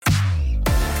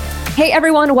Hey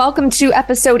everyone, welcome to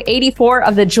episode 84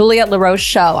 of the Juliette LaRoche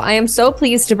Show. I am so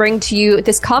pleased to bring to you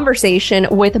this conversation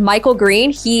with Michael Green.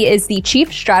 He is the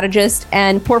Chief Strategist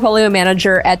and Portfolio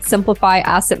Manager at Simplify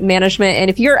Asset Management. And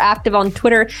if you're active on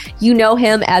Twitter, you know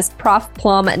him as Prof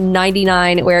Plum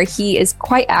 99, where he is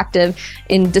quite active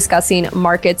in discussing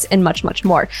markets and much, much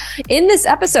more. In this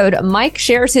episode, Mike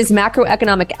shares his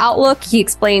macroeconomic outlook. He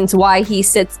explains why he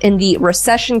sits in the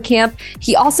recession camp.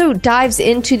 He also dives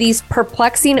into these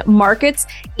perplexing markets,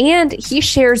 and he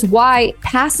shares why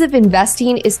passive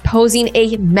investing is posing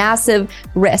a massive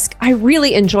risk. I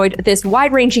really enjoyed this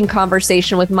wide-ranging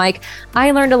conversation with Mike.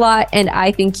 I learned a lot, and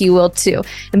I think you will too.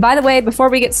 And by the way, before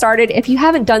we get started, if you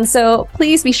haven't done so,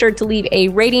 please be sure to leave a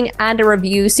rating and a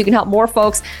review so you can help more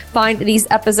folks find these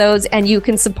episodes, and you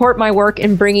can support my work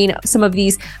in bringing some of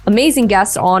these amazing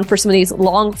guests on for some of these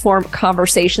long-form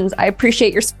conversations. I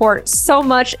appreciate your support so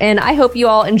much, and I hope you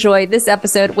all enjoy this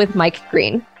episode with Mike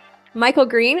Green. Michael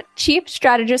Green, Chief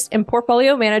Strategist and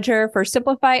Portfolio Manager for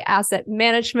Simplify Asset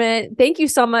Management. Thank you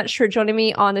so much for joining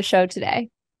me on the show today.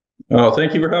 Oh,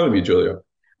 thank you for having me, Julia.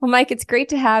 Well, Mike, it's great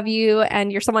to have you, and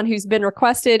you're someone who's been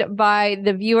requested by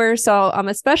the viewers, so I'm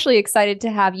especially excited to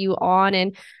have you on.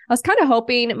 And I was kind of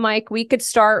hoping, Mike, we could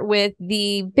start with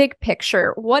the big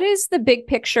picture. What is the big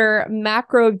picture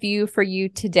macro view for you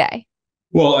today?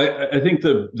 Well, I think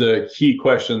the key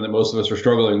question that most of us are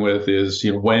struggling with is,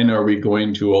 when are we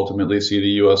going to ultimately see the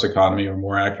U.S. economy, or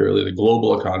more accurately, the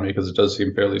global economy, because it does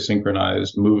seem fairly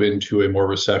synchronized, move into a more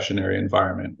recessionary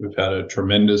environment? We've had a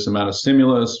tremendous amount of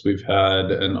stimulus. We've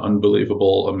had an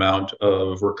unbelievable amount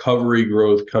of recovery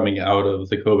growth coming out of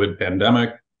the COVID pandemic.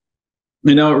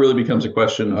 And now it really becomes a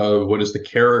question of what is the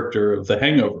character of the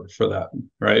hangover for that,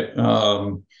 right?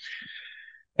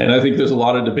 And I think there's a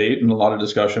lot of debate and a lot of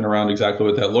discussion around exactly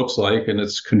what that looks like. And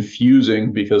it's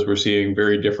confusing because we're seeing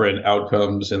very different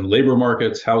outcomes in labor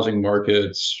markets, housing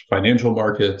markets, financial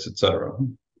markets, et cetera.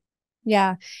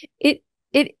 Yeah, it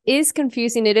is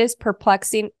confusing. It is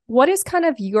perplexing. What is kind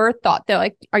of your thought though?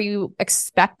 Like, are you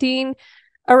expecting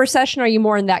a recession? Are you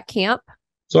more in that camp?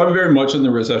 So I'm very much in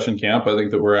the recession camp. I think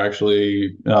that we're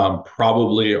actually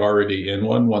probably already in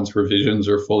one. Once revisions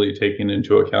are fully taken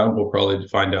into account, we'll probably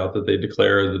find out that they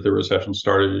declare that the recession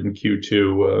started in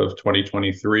Q2 of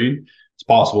 2023. It's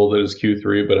possible that it's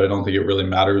Q3, but I don't think it really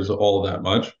matters all that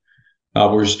much.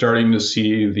 We're starting to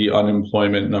see the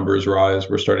unemployment numbers rise.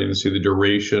 We're starting to see the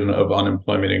duration of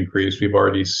unemployment increase. We've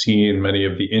already seen many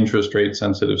of the interest rate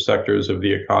sensitive sectors of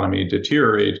the economy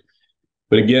deteriorate.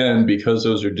 But again, because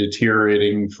those are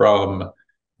deteriorating from,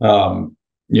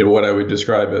 what I would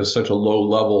describe as such a low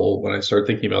level, when I start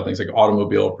thinking about things like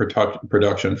automobile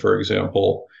production, for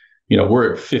example,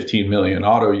 we're at 15 million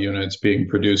auto units being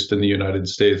produced in the United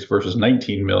States versus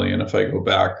 19 million if I go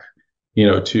back,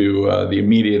 to the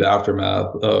immediate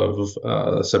aftermath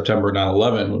of September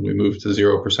 9/11, when we moved to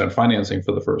 0% financing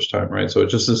for the first time, right? So it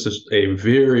just is a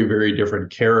very, very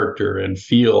different character and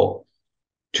feel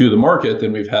to the market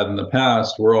than we've had in the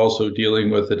past. We're also dealing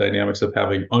with the dynamics of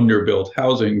having underbuilt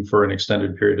housing for an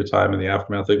extended period of time in the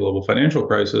aftermath of the global financial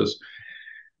crisis.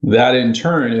 That in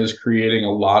turn is creating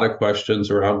a lot of questions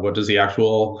around what does the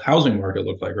actual housing market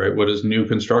look like, right? What does new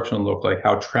construction look like?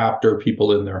 How trapped are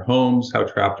people in their homes? How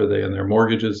trapped are they in their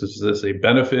mortgages? Is this a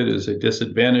benefit? Is it a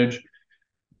disadvantage?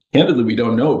 Candidly, we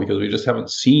don't know because we just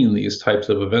haven't seen these types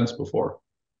of events before.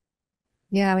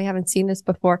 Yeah, we haven't seen this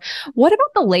before. What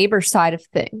about the labor side of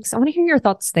things? I want to hear your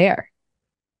thoughts there.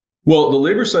 Well, the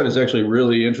labor side is actually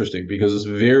really interesting because it's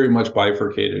very much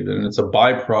bifurcated, and it's a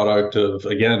byproduct of,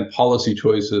 again, policy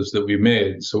choices that we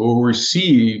made. So what we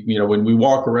see, when we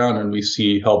walk around and we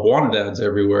see help wanted ads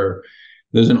everywhere,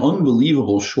 there's an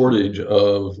unbelievable shortage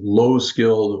of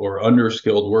low-skilled or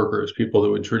under-skilled workers, people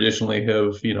that would traditionally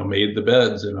have, made the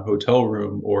beds in a hotel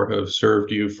room or have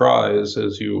served you fries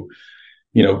as you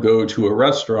go to a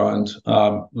restaurant.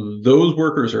 Those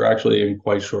workers are actually in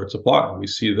quite short supply. We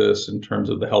see this in terms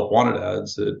of the help wanted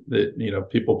ads that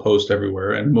people post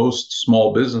everywhere. And most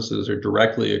small businesses are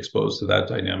directly exposed to that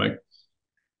dynamic,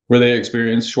 where they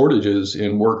experience shortages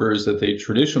in workers that they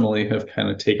traditionally have kind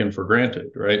of taken for granted,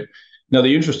 right? Now,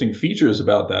 the interesting features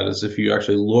about that is if you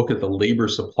actually look at the labor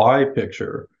supply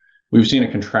picture, we've seen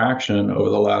a contraction over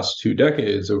the last 2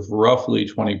 decades of roughly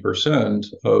 20%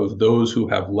 of those who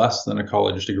have less than a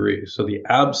college degree. So the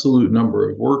absolute number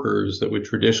of workers that would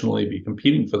traditionally be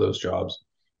competing for those jobs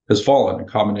has fallen, a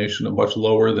combination of much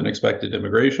lower than expected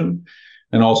immigration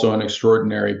and also an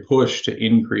extraordinary push to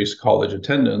increase college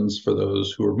attendance for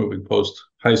those who are moving post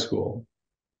high school.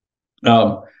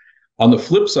 On the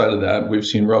flip side of that, we've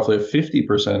seen roughly a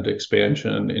 50%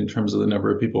 expansion in terms of the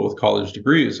number of people with college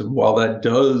degrees. And while that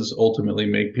does ultimately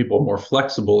make people more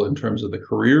flexible in terms of the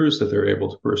careers that they're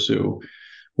able to pursue,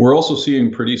 we're also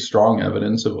seeing pretty strong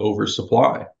evidence of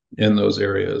oversupply in those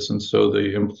areas. And so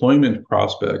the employment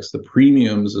prospects, the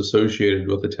premiums associated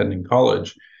with attending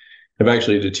college have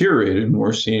actually deteriorated. And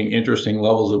we're seeing interesting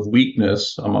levels of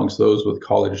weakness amongst those with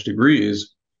college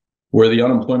degrees, where the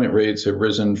unemployment rates have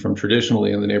risen from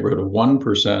traditionally in the neighborhood of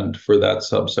 1% for that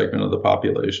subsegment of the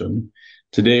population.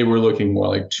 Today, we're looking more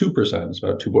like 2%. It's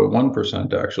about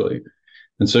 2.1% actually.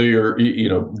 And so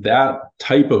that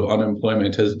type of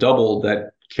unemployment has doubled.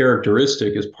 That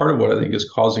characteristic is part of what I think is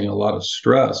causing a lot of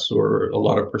stress or a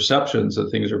lot of perceptions that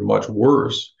things are much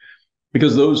worse,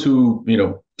 because those who,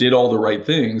 did all the right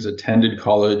things, attended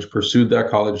college, pursued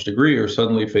that college degree, are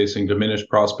suddenly facing diminished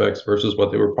prospects versus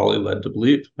what they were probably led to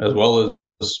believe, as well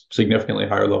as significantly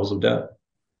higher levels of debt.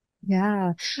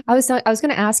 Yeah, I was going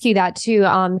to ask you that too,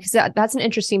 because that's an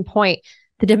interesting point.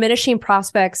 The diminishing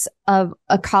prospects of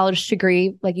a college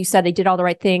degree, like you said, they did all the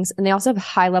right things, and they also have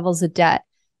high levels of debt.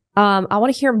 I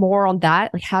want to hear more on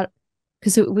that, like how,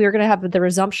 because we are going to have the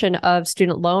resumption of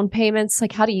student loan payments.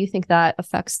 Like, how do you think that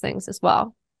affects things as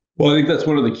well? Well, I think that's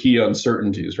one of the key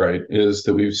uncertainties, right, is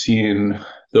that we've seen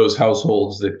those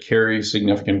households that carry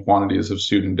significant quantities of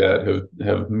student debt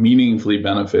have meaningfully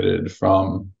benefited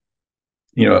from,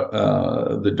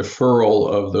 the deferral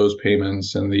of those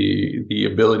payments and the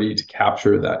ability to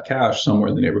capture that cash somewhere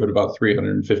in the neighborhood of about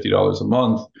 $350 a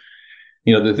month,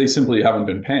 that they simply haven't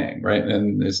been paying, right?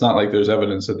 And it's not like there's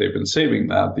evidence that they've been saving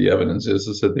that. The evidence is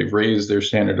that they've raised their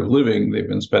standard of living. They've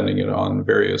been spending it on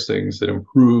various things that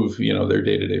improve, their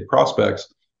day-to-day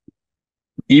prospects,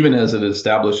 even as it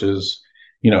establishes,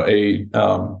 a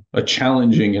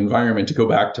challenging environment to go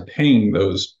back to paying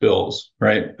those bills,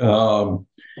 right?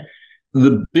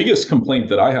 The biggest complaint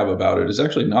that I have about it is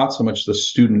actually not so much the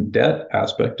student debt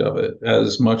aspect of it,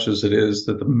 as much as it is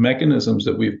that the mechanisms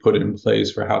that we've put in place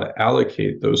for how to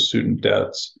allocate those student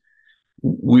debts,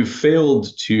 we've failed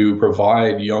to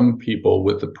provide young people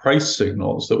with the price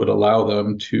signals that would allow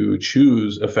them to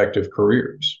choose effective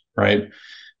careers, right?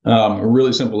 A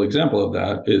really simple example of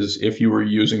that is if you were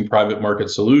using private market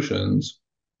solutions,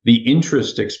 the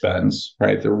interest expense,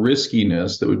 right, the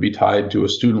riskiness that would be tied to a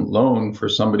student loan for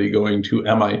somebody going to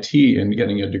MIT and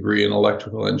getting a degree in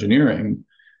electrical engineering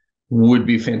would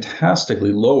be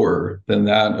fantastically lower than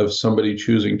that of somebody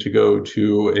choosing to go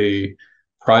to a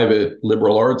private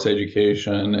liberal arts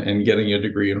education and getting a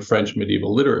degree in French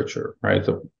medieval literature, right?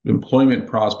 The employment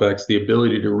prospects, the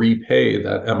ability to repay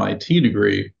that MIT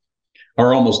degree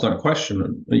are almost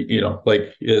unquestioned.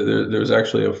 There's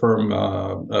actually a firm,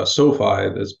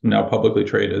 SoFi, that's now publicly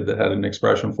traded, that had an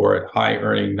expression for it: high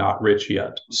earning, not rich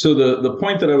yet. So the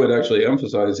point that I would actually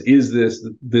emphasize is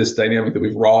this dynamic that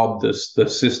we've robbed the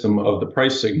system of the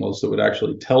price signals that would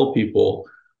actually tell people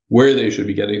where they should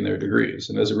be getting their degrees.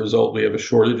 And as a result, we have a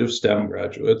shortage of STEM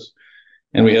graduates.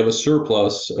 And we have a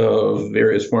surplus of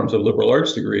various forms of liberal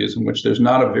arts degrees in which there's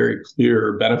not a very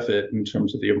clear benefit in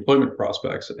terms of the employment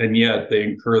prospects, and yet they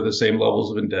incur the same levels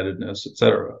of indebtedness, et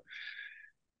cetera.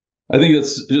 I think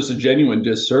it's just a genuine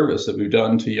disservice that we've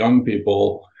done to young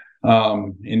people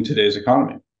in today's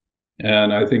economy.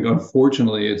 And I think,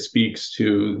 unfortunately, it speaks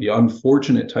to the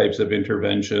unfortunate types of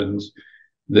interventions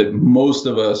that most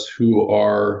of us who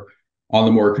are on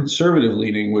the more conservative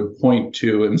leaning would point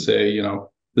to and say,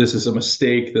 this is a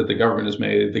mistake that the government has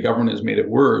made. The government has made it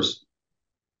worse.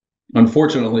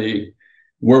 Unfortunately,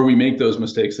 where we make those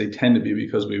mistakes, they tend to be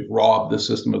because we've robbed the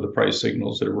system of the price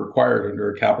signals that are required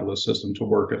under a capitalist system to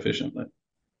work efficiently.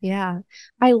 Yeah,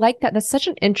 I like that. That's such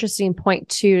an interesting point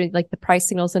too, like the price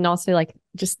signals, and also like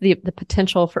just the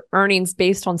potential for earnings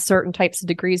based on certain types of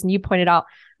degrees. And you pointed out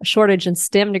a shortage in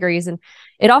STEM degrees. And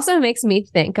it also makes me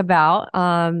think about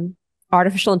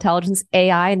artificial intelligence,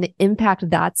 AI, and the impact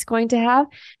that's going to have.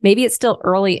 Maybe it's still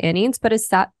early innings, but is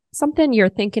that something you're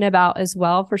thinking about as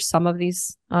well for some of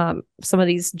these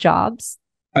jobs?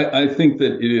 I think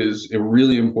that it is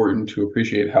really important to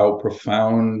appreciate how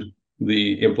profound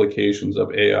the implications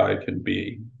of AI can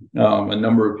be. A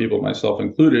number of people, myself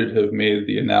included, have made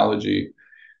the analogy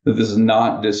that this is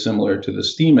not dissimilar to the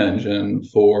steam engine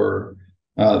for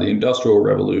the Industrial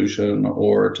Revolution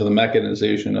or to the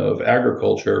mechanization of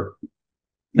agriculture.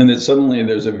 And that suddenly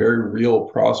there's a very real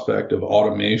prospect of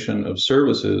automation of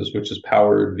services, which has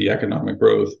powered the economic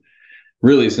growth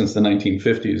really since the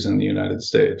 1950s in the United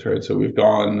States, right? So we've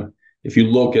gone, if you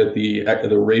look at the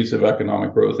rates of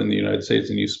economic growth in the United States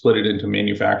and you split it into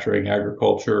manufacturing,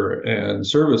 agriculture, and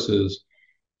services,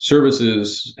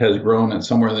 Services has grown at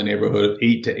somewhere in the neighborhood of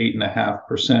 8 to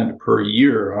 8.5% per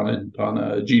year on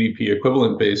a GDP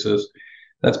equivalent basis.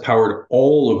 That's powered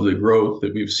all of the growth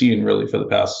that we've seen really for the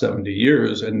past 70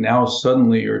 years. And now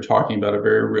suddenly you're talking about a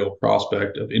very real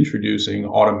prospect of introducing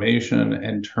automation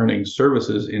and turning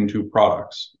services into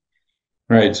products,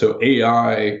 right? So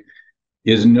AI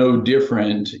is no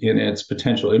different in its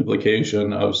potential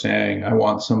implication of saying, I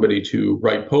want somebody to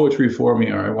write poetry for me,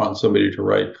 or I want somebody to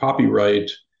write copyright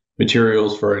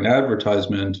materials for an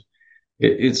advertisement.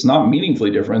 It's not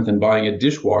meaningfully different than buying a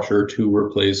dishwasher to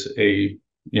replace an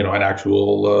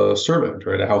actual servant,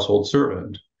 right? A household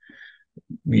servant.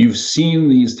 You've seen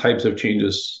these types of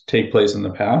changes take place in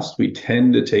the past. We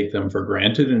tend to take them for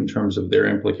granted in terms of their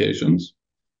implications.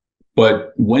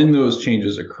 But when those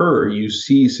changes occur, you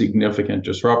see significant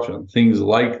disruption. Things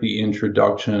like the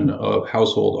introduction of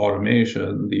household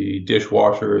automation, the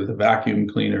dishwasher, the vacuum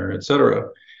cleaner, et cetera,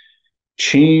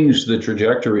 changed the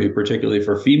trajectory, particularly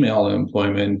for female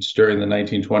employment during the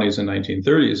 1920s and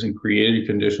 1930s, and created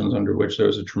conditions under which there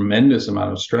was a tremendous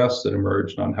amount of stress that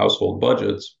emerged on household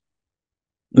budgets.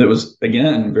 That was,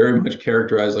 again, very much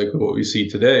characterized like what we see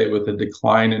today with a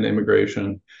decline in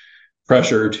immigration,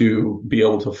 pressure to be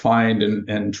able to find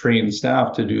and train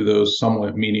staff to do those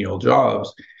somewhat menial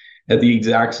jobs at the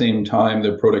exact same time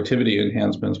that productivity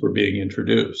enhancements were being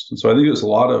introduced. And so I think there's a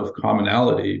lot of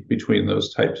commonality between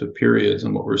those types of periods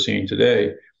and what we're seeing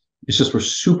today. It's just we're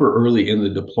super early in the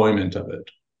deployment of it,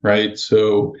 right?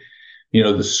 So,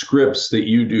 the scripts that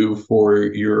you do for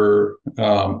your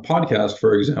podcast,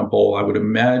 for example, I would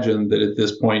imagine that at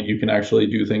this point you can actually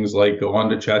do things like go on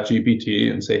to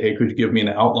ChatGPT and say, hey, could you give me an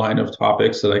outline of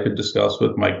topics that I could discuss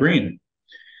with Mike Green?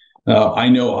 I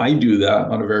know I do that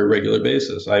on a very regular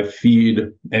basis. I feed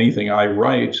anything I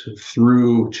write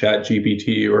through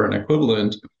ChatGPT or an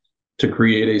equivalent to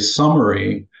create a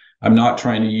summary. I'm not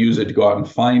trying to use it to go out and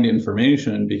find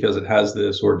information because it has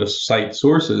this, or to cite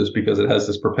sources because it has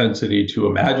this propensity to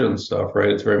imagine stuff, right?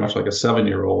 It's very much like a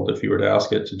 7-year-old if you were to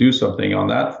ask it to do something on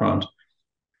that front.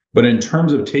 But in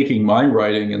terms of taking my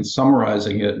writing and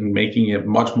summarizing it and making it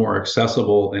much more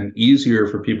accessible and easier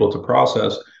for people to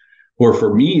process, or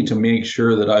for me to make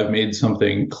sure that I've made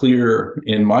something clear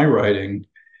in my writing,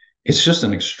 it's just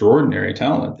an extraordinary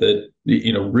talent that,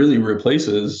 really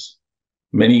replaces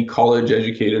many college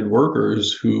educated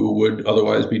workers who would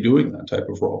otherwise be doing that type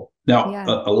of role. Now,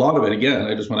 a lot of it, again,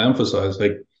 I just want to emphasize,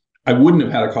 like, I wouldn't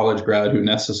have had a college grad who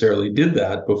necessarily did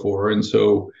that before. And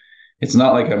so it's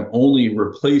not like I'm only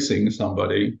replacing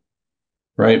somebody,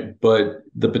 right? But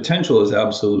the potential is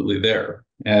absolutely there.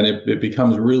 And it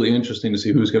becomes really interesting to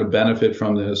see who's going to benefit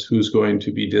from this, who's going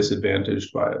to be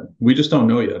disadvantaged by it. We just don't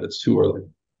know yet. It's too early.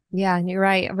 Yeah, and you're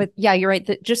right. But yeah, you're right.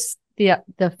 Just the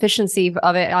efficiency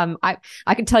of it.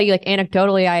 I can tell you, like,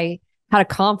 anecdotally, I had a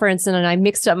conference and I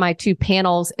mixed up my two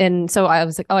panels. And so I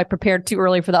was like, I prepared too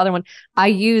early for the other one. I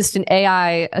used an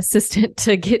AI assistant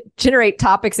to generate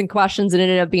topics and questions, and it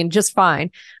ended up being just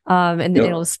fine. And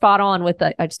it was spot on with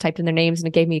I just typed in their names and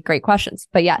it gave me great questions.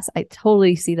 But yes, I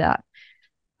totally see that.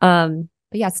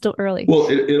 But yeah, it's still early. Well,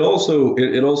 it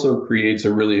also creates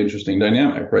a really interesting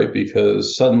dynamic, right?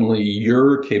 Because suddenly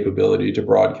your capability to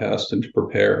broadcast and to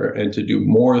prepare and to do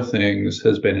more things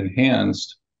has been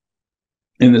enhanced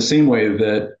in the same way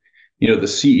that, the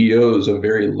CEOs of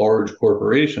very large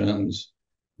corporations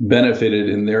benefited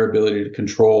in their ability to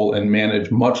control and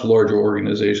manage much larger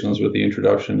organizations with the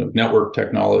introduction of network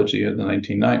technology in the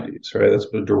 1990s, right? That's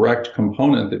a direct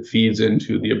component that feeds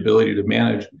into the ability to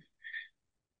manage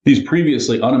these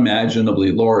previously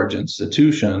unimaginably large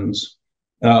institutions,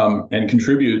 and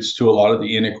contributes to a lot of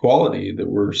the inequality that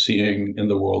we're seeing in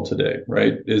the world today,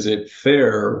 right? Is it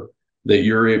fair that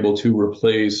you're able to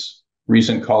replace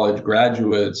recent college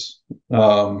graduates,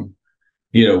 with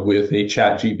a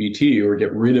ChatGPT, or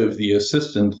get rid of the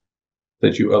assistant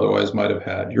that you otherwise might have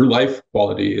had? Your life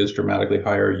quality is dramatically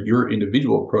higher. Your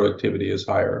individual productivity is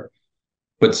higher,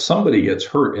 but somebody gets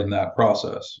hurt in that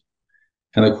process.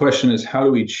 And the question is, how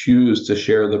do we choose to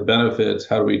share the benefits?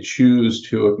 How do we choose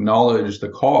to acknowledge the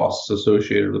costs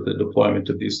associated with the deployment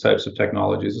of these types of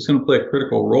technologies? It's going to play a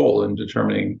critical role in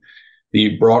determining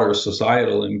the broader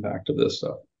societal impact of this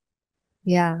stuff.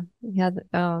 Yeah.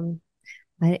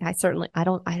 I certainly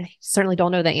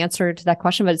don't know the answer to that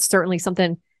question, but it's certainly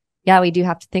something, we do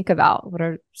have to think about. What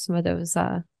are some of those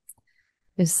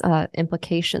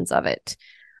implications of it?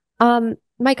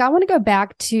 Mike, I want to go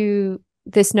back to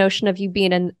this notion of you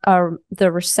being in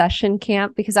the recession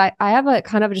camp, because I have a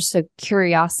kind of just a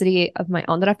curiosity of my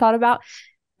own that I've thought about.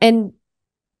 And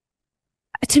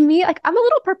to me, like, I'm a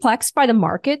little perplexed by the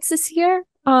markets this year.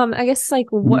 I guess, like,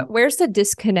 where's the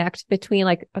disconnect between,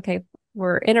 like, okay,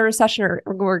 we're in a recession,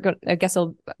 or I guess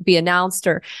it'll be announced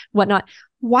or whatnot.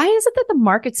 Why is it that the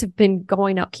markets have been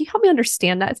going up? Can you help me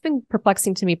understand that? It's been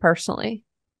perplexing to me personally.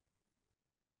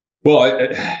 Well,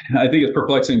 I think it's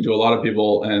perplexing to a lot of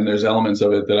people, and there's elements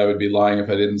of it that I would be lying if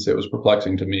I didn't say it was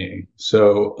perplexing to me.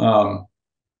 So,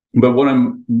 but what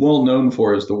I'm well known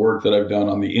for is the work that I've done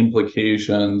on the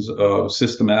implications of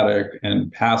systematic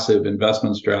and passive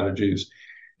investment strategies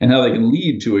and how they can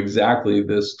lead to exactly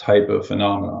this type of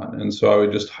phenomenon. And so I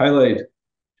would just highlight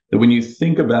that when you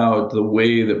think about the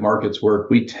way that markets work,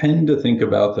 we tend to think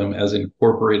about them as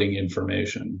incorporating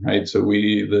information, right? So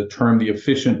the term, the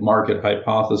efficient market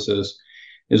hypothesis,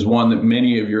 is one that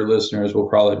many of your listeners will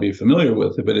probably be familiar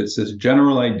with, but it's this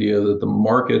general idea that the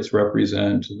markets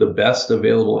represent the best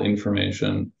available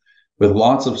information with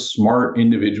lots of smart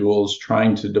individuals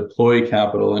trying to deploy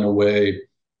capital in a way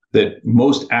that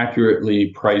most accurately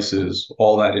prices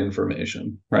all that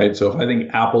information, right? So if I think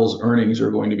Apple's earnings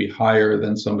are going to be higher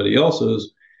than somebody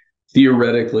else's,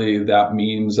 theoretically, that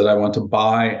means that I want to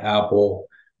buy Apple.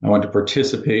 I want to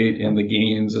participate in the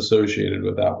gains associated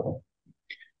with Apple.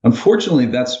 Unfortunately,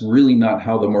 that's really not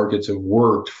how the markets have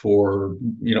worked for,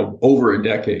 over a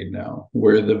decade now,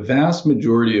 where the vast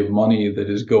majority of money that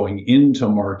is going into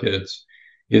markets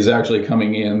is actually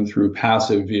coming in through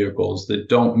passive vehicles that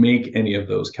don't make any of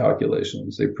those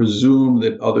calculations. They presume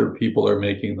that other people are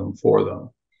making them for them.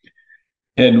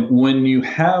 And when you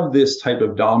have this type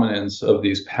of dominance of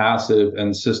these passive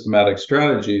and systematic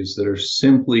strategies that are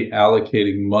simply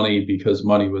allocating money because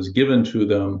money was given to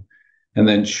them, and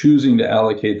then choosing to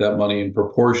allocate that money in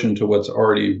proportion to what's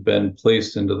already been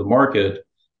placed into the market,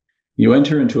 you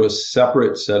enter into a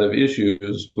separate set of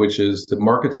issues, which is the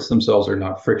markets themselves are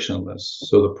not frictionless.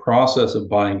 So the process of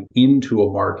buying into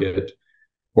a market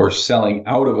or selling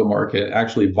out of a market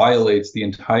actually violates the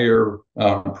entire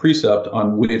precept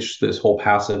on which this whole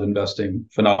passive investing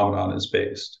phenomenon is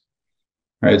based.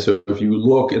 Right. So if you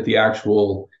look at the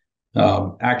actual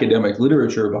academic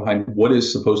literature behind what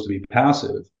is supposed to be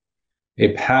passive,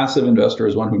 a passive investor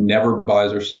is one who never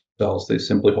buys or sells. They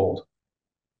simply hold.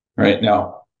 Right.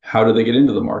 Now, how do they get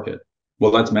into the market?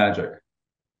 Well, that's magic.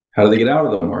 How do they get out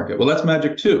of the market? Well, that's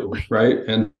magic too, right?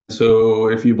 And so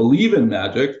if you believe in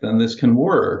magic, then this can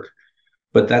work.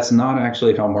 But that's not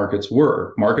actually how markets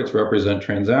work. Markets represent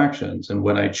transactions. And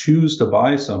when I choose to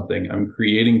buy something, I'm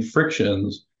creating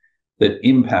frictions that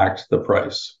impact the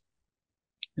price.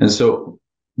 And so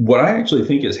what I actually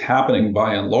think is happening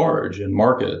by and large in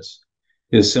markets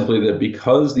is simply that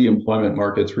because the employment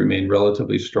markets remain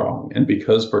relatively strong and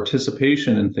because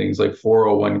participation in things like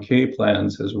 401k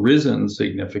plans has risen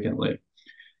significantly,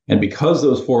 and because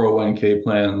those 401k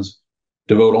plans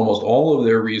devote almost all of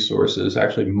their resources,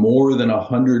 actually more than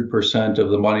 100% of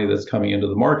the money that's coming into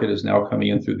the market is now coming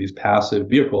in through these passive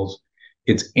vehicles,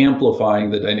 it's amplifying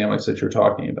the dynamics that you're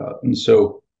talking about. And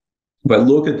so if I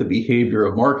look at the behavior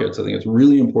of markets, I think it's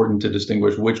really important to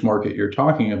distinguish which market you're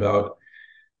talking about.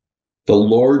 The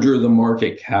larger the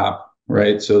market cap,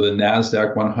 right? So the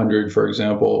NASDAQ 100, for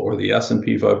example, or the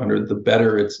S&P 500, the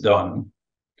better it's done.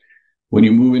 When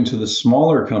you move into the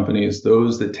smaller companies,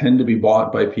 those that tend to be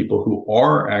bought by people who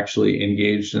are actually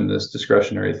engaged in this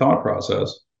discretionary thought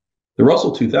process, the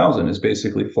Russell 2000 is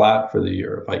basically flat for the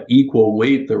year. If I equal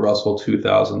weight the Russell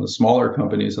 2000, the smaller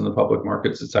companies in the public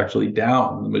markets, it's actually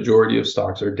down. The majority of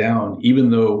stocks are down, even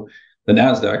though the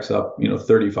NASDAQ's up,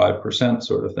 35%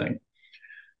 sort of thing.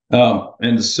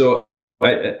 And so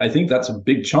I think that's a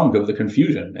big chunk of the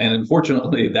confusion. And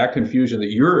unfortunately, that confusion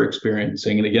that you're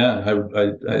experiencing, and again,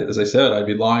 as I said, I'd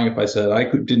be lying if I said I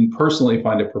didn't personally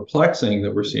find it perplexing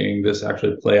that we're seeing this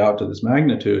actually play out to this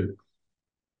magnitude.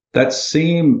 That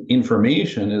same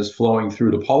information is flowing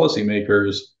through to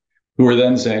policymakers who are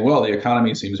then saying, well, the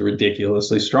economy seems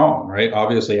ridiculously strong, right?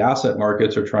 Obviously, asset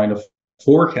markets are trying to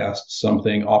forecast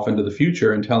something off into the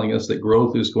future and telling us that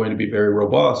growth is going to be very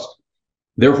robust.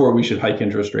 Therefore, we should hike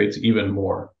interest rates even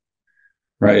more,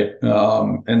 right?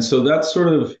 And so that sort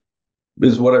of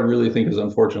is what I really think is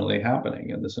unfortunately happening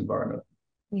in this environment.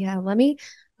 Yeah, let me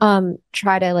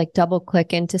try to double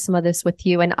click into some of this with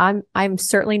you. And I'm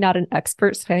certainly not an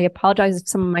expert, so I apologize if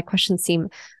some of my questions seem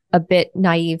a bit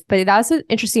naive. But that's an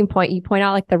interesting point. You point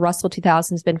out the Russell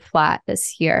 2000 has been flat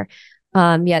this year,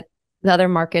 yet the other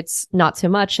markets not so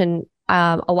much. And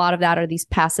a lot of that are these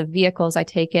passive vehicles. I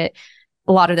take it.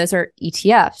 A lot of those are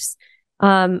ETFs.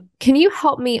 Can you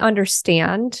help me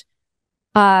understand,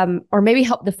 or maybe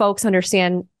help the folks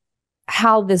understand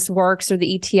how this works, or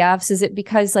the ETFs? Is it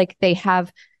because they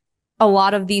have a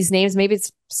lot of these names? Maybe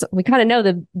we kind of know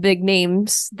the big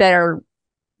names that are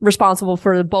responsible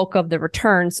for the bulk of the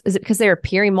returns. Is it because they're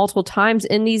appearing multiple times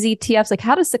in these ETFs?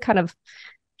 How does the kind of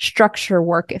structure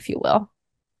work, if you will?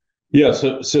 Yeah,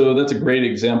 so that's a great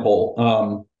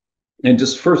example. And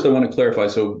just first, I want to clarify.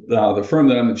 So the firm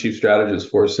that I'm the chief strategist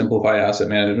for, Simplify Asset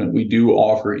Management, we do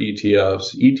offer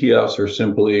ETFs. ETFs are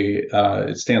simply,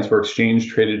 it stands for Exchange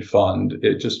Traded Fund.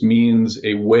 It just means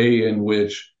a way in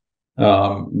which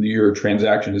your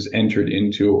transaction is entered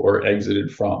into or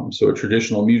exited from. So a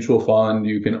traditional mutual fund,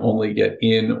 you can only get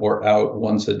in or out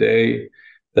once a day.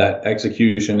 That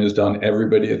execution is done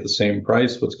everybody at the same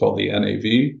price, what's called the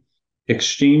NAV.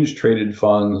 Exchange traded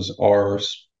funds are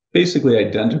basically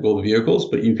identical vehicles,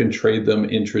 but you can trade them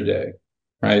intraday,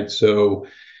 right? So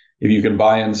if you can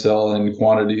buy and sell in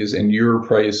quantities and your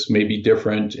price may be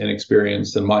different in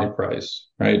experience than my price,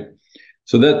 right?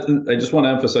 So that I just want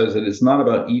to emphasize that it's not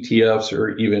about ETFs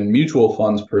or even mutual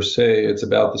funds per se. It's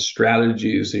about the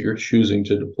strategies that you're choosing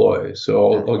to deploy.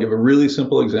 So I'll give a really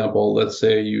simple example. Let's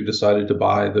say you decided to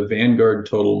buy the Vanguard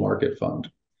Total Market Fund.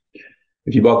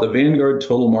 If you bought the Vanguard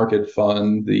Total Market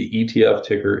Fund, the ETF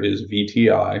ticker is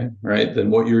VTI, right?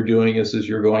 Then what you're doing is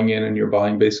you're going in and you're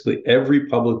buying basically every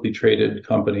publicly traded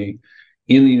company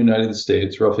in the United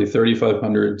States, roughly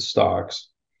 3,500 stocks.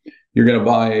 You're going to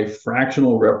buy a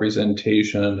fractional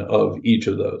representation of each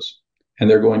of those. And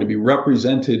they're going to be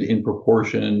represented in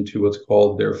proportion to what's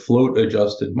called their float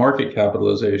adjusted market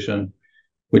capitalization,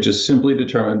 which is simply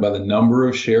determined by the number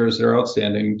of shares that are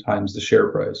outstanding times the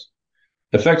share price.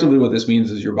 Effectively, what this means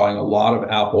is you're buying a lot of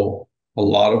Apple, a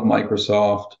lot of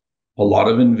Microsoft, a lot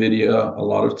of NVIDIA, a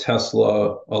lot of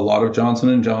Tesla, a lot of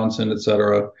Johnson & Johnson, et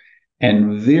cetera,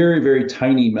 and very, very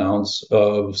tiny amounts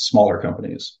of smaller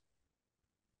companies.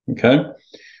 Okay?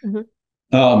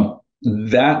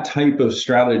 That type of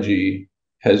strategy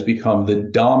has become the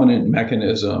dominant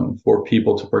mechanism for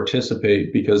people to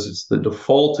participate because it's the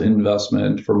default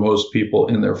investment for most people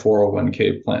in their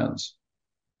 401k plans.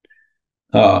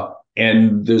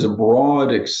 And there's a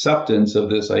broad acceptance of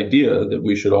this idea that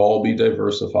we should all be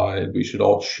diversified. We should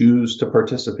all choose to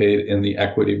participate in the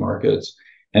equity markets.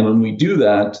 And when we do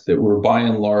that, that we're by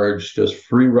and large just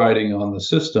free riding on the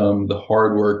system, the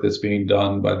hard work that's being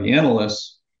done by the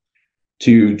analysts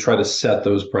to try to set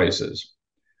those prices.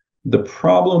 The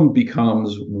problem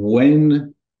becomes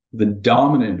when the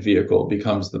dominant vehicle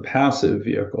becomes the passive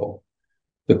vehicle.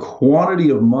 The quantity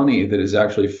of money that is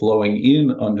actually flowing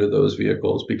in under those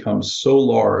vehicles becomes so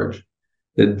large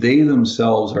that they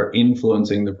themselves are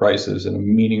influencing the prices in a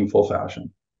meaningful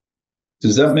fashion.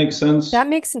 Does that make sense? That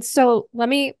makes sense. So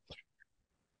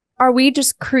are we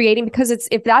just creating, because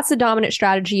if that's the dominant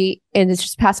strategy and it's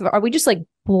just passive, are we just like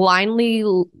blindly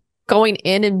going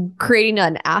in and creating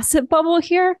an asset bubble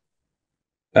here?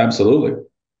 Absolutely.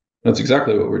 That's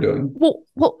exactly what we're doing.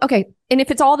 Well, okay. And if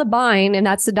it's all the buying and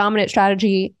that's the dominant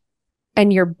strategy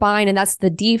and you're buying and that's the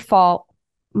default,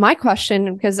 my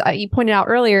question, because you pointed out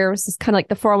earlier, was this kind of like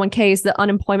the 401ks, the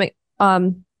unemployment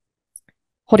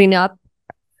holding up.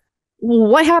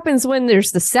 What happens when there's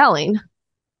the selling?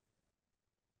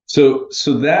 So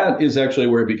that is actually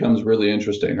where it becomes really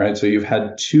interesting, right? So you've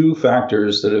had two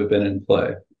factors that have been in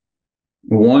play.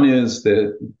 One is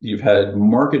that you've had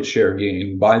market share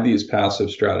gain by these passive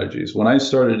strategies. When I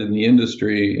started in the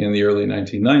industry in the early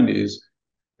 1990s,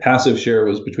 passive share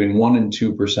was between 1% and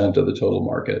 2% of the total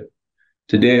market.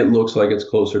 Today, it looks like it's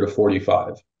closer to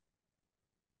 45%.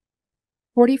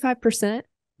 45%?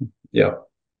 Yeah.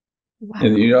 Wow.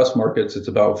 In the US markets, it's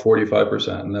about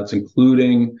 45%, and that's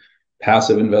including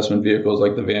passive investment vehicles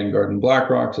like the Vanguard and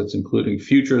BlackRock's. It's including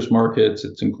futures markets.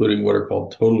 It's including what are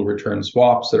called total return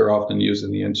swaps that are often used in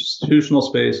the institutional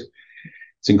space.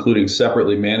 It's including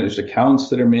separately managed accounts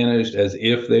that are managed as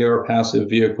if they are passive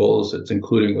vehicles. It's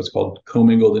including what's called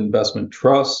commingled investment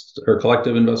trusts or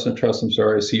collective investment trusts,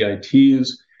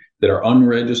 CITs, that are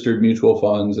unregistered mutual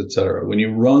funds, et cetera. When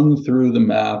you run through the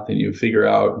math and you figure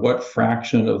out what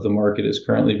fraction of the market is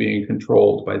currently being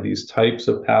controlled by these types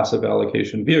of passive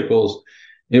allocation vehicles,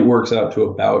 it works out to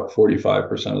about 45%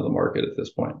 of the market at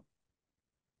this point.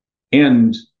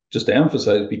 And just to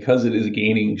emphasize, because it is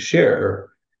gaining share,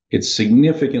 it's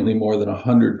significantly more than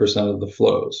 100% of the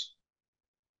flows.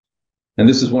 And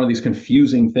this is one of these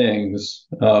confusing things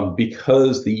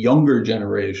because the younger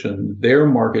generation, their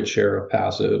market share of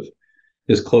passive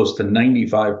is close to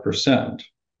 95%.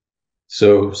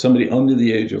 So somebody under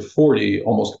the age of 40,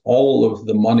 almost all of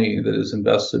the money that is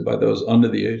invested by those under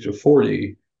the age of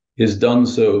 40 is done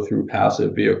so through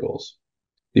passive vehicles.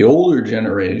 The older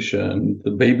generation,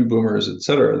 the baby boomers, et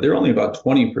cetera, they're only about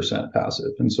 20%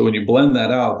 passive. And so when you blend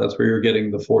that out, that's where you're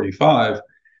getting the 45.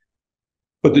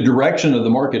 But the direction of the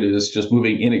market is just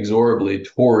moving inexorably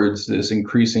towards this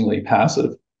increasingly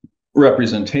passive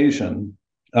representation.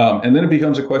 And then it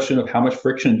becomes a question of how much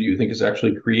friction do you think is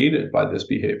actually created by this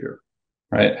behavior,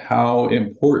 right? How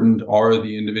important are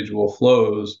the individual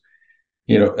flows?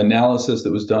 Analysis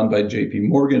that was done by JP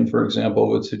Morgan, for example,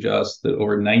 would suggest that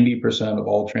over 90% of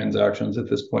all transactions at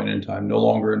this point in time no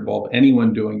longer involve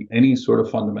anyone doing any sort of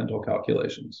fundamental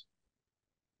calculations.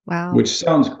 Wow. Which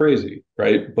sounds crazy,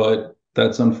 right? But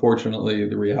that's unfortunately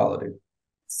the reality.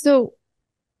 So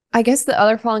I guess the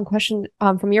other following question,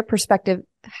 from your perspective,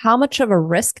 how much of a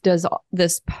risk does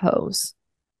this pose?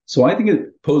 So I think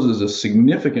it poses a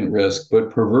significant risk,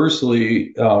 but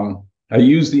perversely, I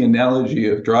use the analogy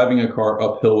of driving a car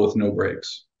uphill with no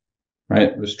brakes,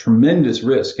 right? There's tremendous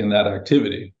risk in that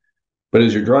activity. But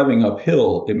as you're driving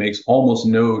uphill, it makes almost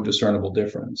no discernible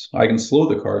difference. I can slow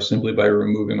the car simply by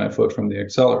removing my foot from the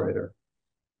accelerator.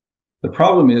 The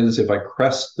problem is if I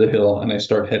crest the hill and I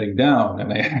start heading down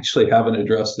and I actually haven't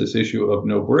addressed this issue of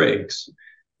no brakes,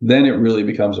 then it really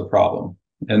becomes a problem.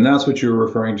 And that's what you're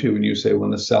referring to when you say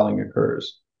when the selling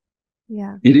occurs.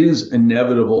 Yeah. It is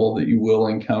inevitable that you will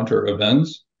encounter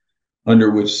events under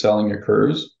which selling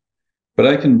occurs. But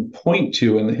I can point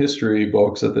to in the history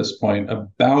books at this point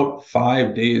about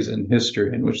 5 days in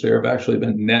history in which there have actually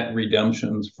been net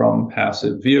redemptions from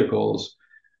passive vehicles.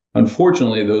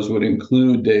 Unfortunately, those would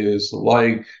include days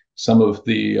like some of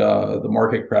the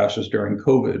market crashes during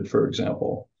COVID, for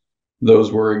example.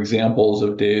 Those were examples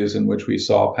of days in which we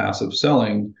saw passive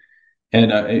selling.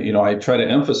 And I try to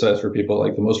emphasize for people,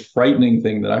 like, the most frightening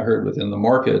thing that I heard within the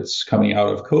markets coming out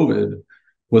of COVID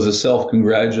was a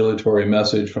self-congratulatory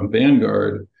message from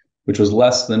Vanguard, which was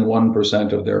less than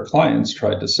 1% of their clients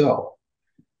tried to sell.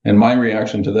 And my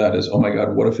reaction to that is, oh my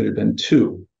God, what if it had been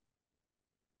 2?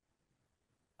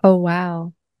 Oh,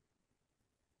 wow.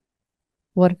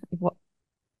 What?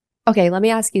 Okay, let me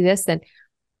ask you this then.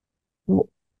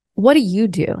 What do you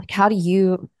do? Like, how do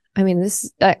you, I mean,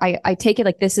 I take it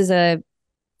like this is a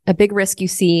big risk you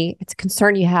see. It's a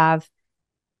concern you have.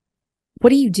 What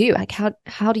do you do? Like,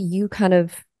 how do you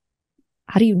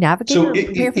navigate or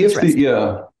prepare for this risk?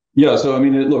 Yeah. So, I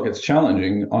mean, look, it's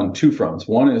challenging on 2 fronts.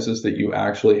 One is that you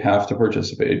actually have to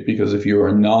participate, because if you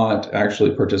are not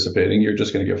actually participating, you're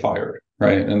just going to get fired,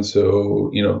 right? And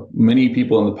so, many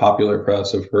people in the popular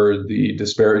press have heard the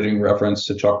disparaging reference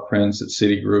to Chuck Prince at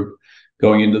Citigroup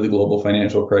going into the global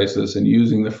financial crisis and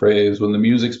using the phrase, when the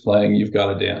music's playing, you've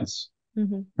got to dance,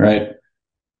 right?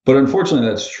 But unfortunately,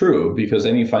 that's true, because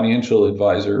any financial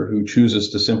advisor who chooses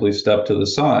to simply step to the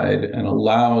side and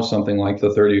allow something like the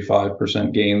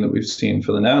 35% gain that we've seen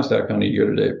for the NASDAQ on a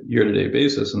year-to-date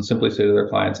basis and simply say to their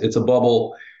clients, it's a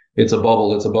bubble, it's a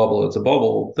bubble, it's a bubble, it's a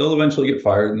bubble, they'll eventually get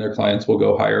fired and their clients will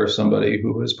go hire somebody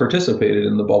who has participated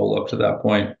in the bubble up to that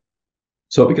point.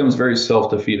 So it becomes very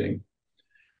self-defeating.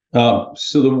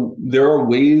 There are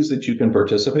ways that you can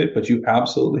participate, but you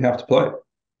absolutely have to play.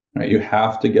 Right? You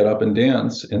have to get up and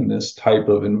dance in this type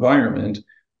of environment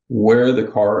where the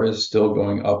car is still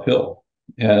going uphill.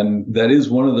 And that is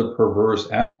one of the perverse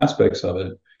aspects of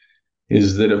it,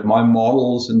 is that if my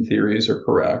models and theories are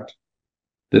correct,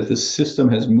 that the system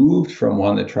has moved from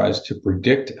one that tries to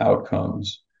predict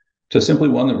outcomes to simply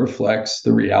one that reflects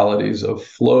the realities of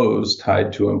flows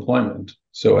tied to employment.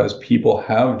 So as people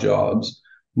have jobs,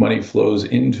 money flows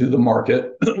into the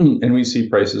market and we see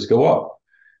prices go up.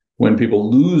 When people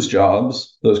lose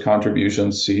jobs, those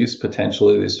contributions cease.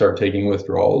 Potentially, they start taking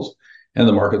withdrawals and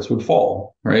the markets would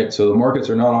fall, right? So the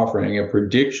markets are not offering a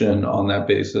prediction on that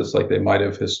basis like they might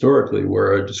have historically,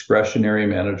 where a discretionary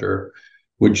manager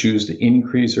would choose to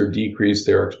increase or decrease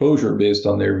their exposure based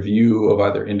on their view of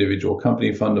either individual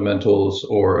company fundamentals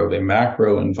or of a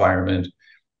macro environment.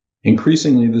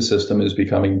 Increasingly, the system is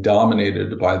becoming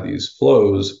dominated by these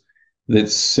flows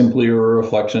that's simply a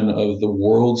reflection of the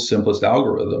world's simplest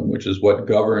algorithm, which is what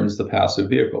governs the passive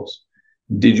vehicles.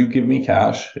 Did you give me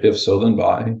cash? If so, then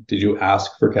buy. Did you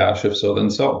ask for cash? If so, then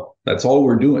sell. That's all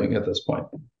we're doing at this point.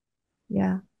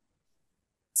 Yeah.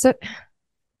 So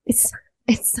it's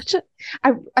such a,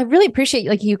 I really appreciate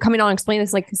like you coming on and explaining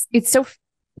this. Like, it's so,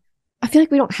 I feel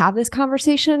like we don't have this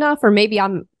conversation enough, or maybe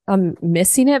I'm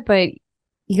missing it, but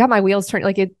you got my wheels turning.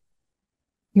 Like, you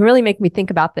really make me think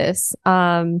about this.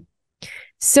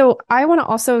 So I want to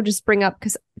also just bring up,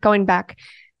 because going back,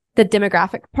 the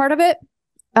demographic part of it.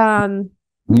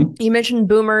 You mentioned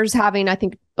boomers having, I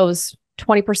think it was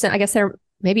 20%. I guess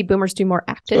maybe boomers do more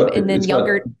active, and then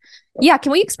younger. Yeah.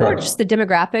 Can we explore just the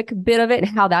demographic bit of it and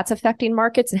how that's affecting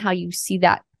markets and how you see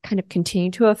that kind of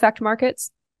continue to affect markets?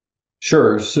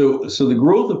 Sure. So the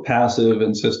growth of passive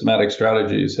and systematic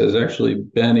strategies has actually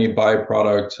been a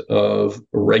byproduct of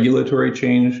a regulatory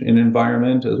change in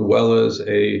environment, as well as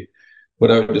what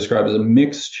I would describe as a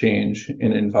mixed change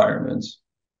in environments.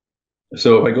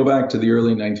 So if I go back to the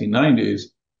early 1990s,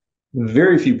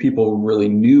 very few people really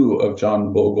knew of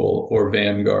John Bogle or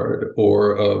Vanguard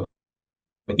or of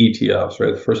ETFs,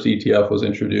 right? The first ETF was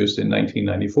introduced in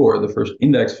 1994. The first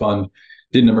index fund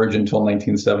didn't emerge until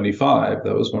 1975.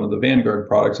 That was one of the Vanguard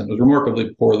products and was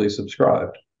remarkably poorly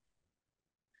subscribed.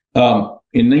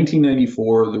 In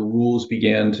 1994, the rules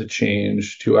began to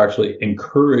change to actually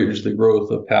encourage the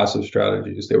growth of passive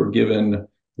strategies. They were given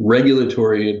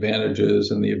regulatory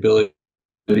advantages and the ability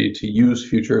to use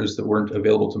futures that weren't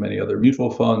available to many other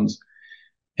mutual funds.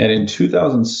 And in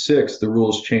 2006, the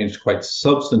rules changed quite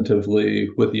substantively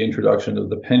with the introduction of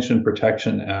the Pension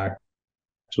Protection Act,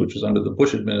 which was under the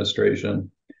Bush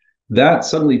administration. That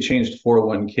suddenly changed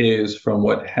 401ks from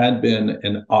what had been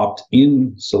an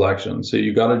opt-in selection. So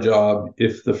you got a job.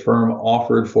 If the firm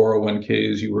offered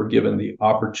 401ks, you were given the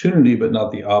opportunity, but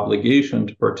not the obligation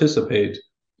to participate.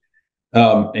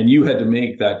 And you had to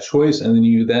make that choice. And then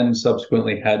you then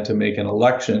subsequently had to make an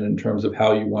election in terms of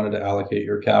how you wanted to allocate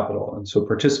your capital. And so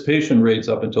participation rates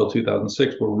up until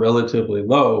 2006 were relatively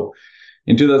low.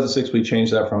 In 2006, we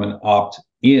changed that from an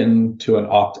opt-in to an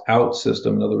opt-out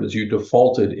system. In other words, you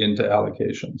defaulted into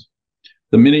allocations.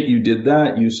 The minute you did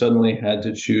that, you suddenly had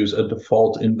to choose a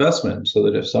default investment so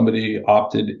that if somebody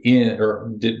opted in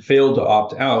or failed to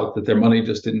opt out, that their money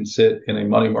just didn't sit in a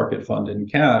money market fund in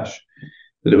cash,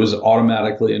 that it was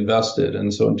automatically invested.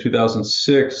 And so in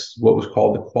 2006, what was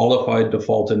called the qualified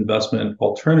default investment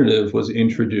alternative was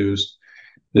introduced.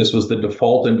 This was the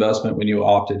default investment when you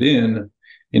opted in.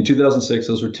 In 2006,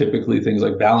 those were typically things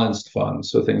like balanced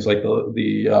funds. So things like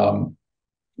the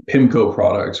PIMCO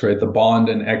products, right? The bond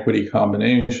and equity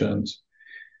combinations.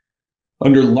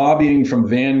 Under lobbying from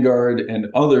Vanguard and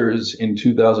others in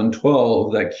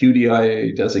 2012, that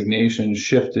QDIA designation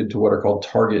shifted to what are called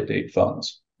target date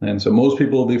funds. And so most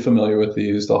people will be familiar with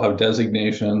these. They'll have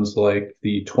designations like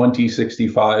the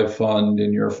 2065 fund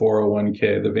in your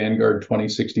 401k, the Vanguard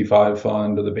 2065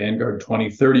 fund, or the Vanguard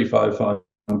 2035 fund,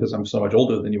 because I'm so much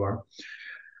older than you are.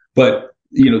 But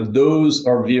those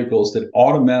are vehicles that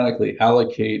automatically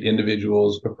allocate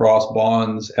individuals across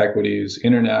bonds, equities,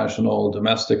 international,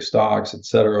 domestic stocks, et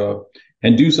cetera,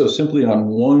 and do so simply on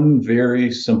one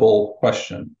very simple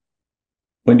question.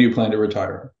 When do you plan to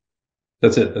retire?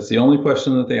 That's it. That's the only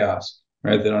question that they ask,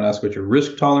 right? They don't ask what your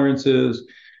risk tolerance is.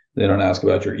 They don't ask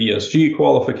about your ESG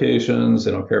qualifications.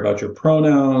 They don't care about your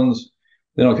pronouns.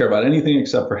 They don't care about anything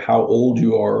except for how old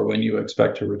you are when you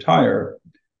expect to retire.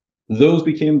 Those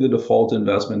became the default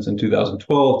investments in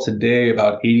 2012. Today,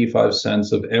 about 85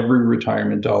 cents of every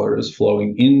retirement dollar is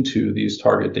flowing into these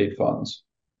target date funds.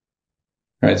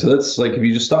 All right, so that's like, if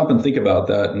you just stop and think about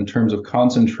that in terms of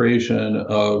concentration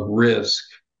of risk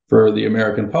for the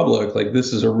American public, like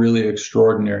this is a really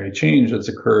extraordinary change that's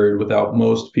occurred without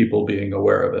most people being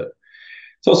aware of it.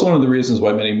 It's also one of the reasons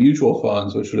why many mutual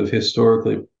funds, which would have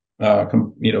historically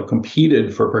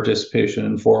competed for participation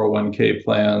in 401k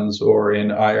plans or in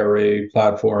IRA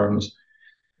platforms,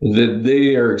 that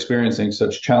they are experiencing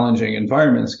such challenging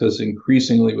environments because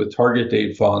increasingly with target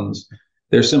date funds,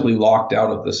 they're simply locked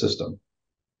out of the system,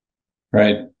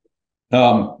 right?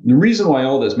 The reason why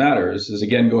all this matters is,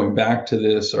 again, going back to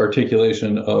this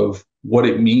articulation of what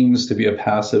it means to be a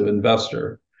passive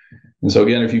investor. And so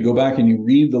again, if you go back and you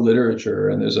read the literature,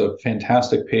 and there's a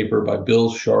fantastic paper by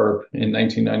Bill Sharp in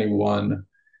 1991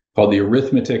 called The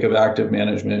Arithmetic of Active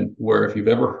Management, where if you've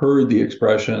ever heard the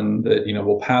expression that,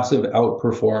 well, passive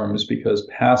outperforms because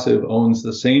passive owns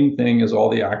the same thing as all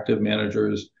the active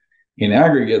managers in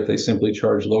aggregate, they simply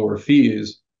charge lower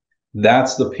fees.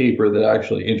 That's the paper that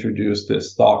actually introduced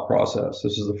this thought process.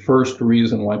 This is the first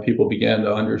reason why people began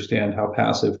to understand how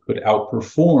passive could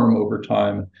outperform over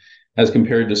time as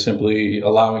compared to simply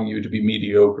allowing you to be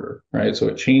mediocre, right? So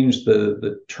it changed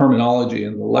the terminology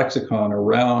and the lexicon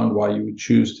around why you would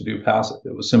choose to do passive.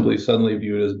 It was simply suddenly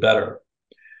viewed as better.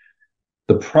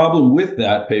 The problem with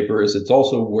that paper is it's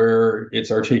also where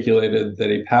it's articulated that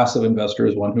a passive investor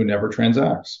is one who never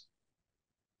transacts,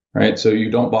 right? So you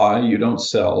don't buy, you don't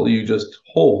sell, you just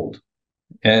hold.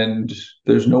 And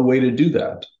there's no way to do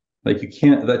that. Like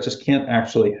that just can't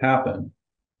actually happen.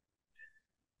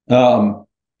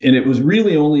 And it was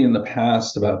really only in the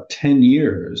past about 10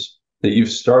 years that you've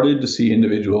started to see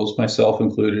individuals, myself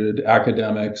included,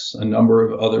 academics, a number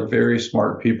of other very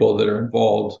smart people that are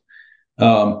involved,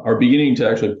 are beginning to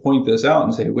actually point this out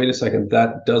and say, wait a second,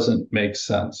 that doesn't make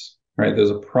sense, right? There's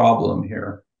a problem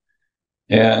here.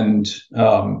 And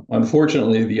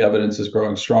unfortunately, the evidence is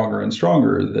growing stronger and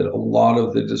stronger that a lot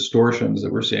of the distortions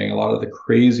that we're seeing, a lot of the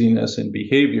craziness in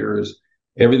behaviors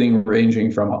everything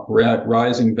ranging from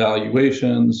rising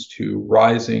valuations to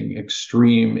rising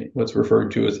extreme, what's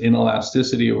referred to as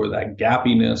inelasticity, or that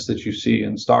gappiness that you see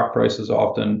in stock prices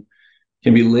often,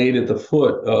 can be laid at the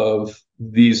foot of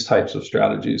these types of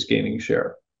strategies gaining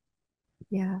share.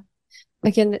 Yeah.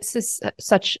 Again, this is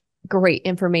such great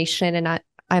information, and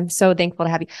I'm so thankful to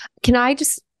have you.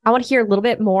 I want to hear a little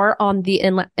bit more on the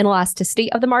inelasticity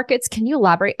of the markets. Can you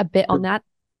elaborate a bit on that?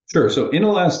 Sure. So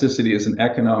inelasticity is an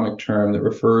economic term that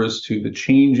refers to the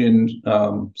change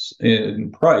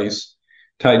in price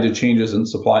tied to changes in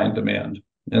supply and demand.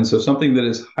 And so something that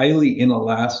is highly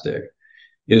inelastic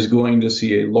is going to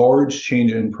see a large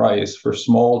change in price for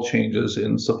small changes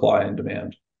in supply and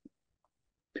demand.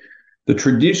 The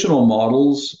traditional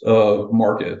models of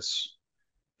markets,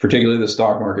 particularly the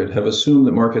stock market, have assumed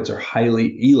that markets are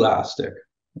highly elastic.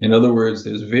 In other words,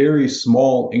 there's very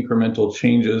small incremental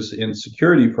changes in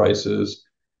security prices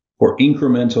for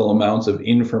incremental amounts of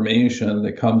information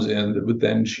that comes in that would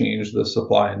then change the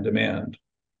supply and demand.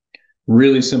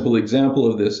 Really simple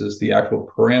example of this is the actual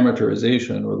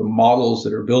parameterization, or the models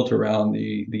that are built around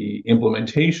the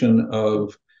implementation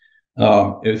of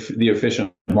if the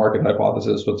efficient market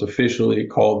hypothesis, what's officially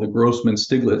called the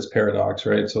Grossman-Stiglitz paradox,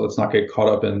 right? So let's not get caught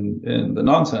up in the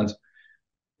nonsense.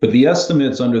 But the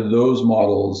estimates under those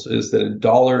models is that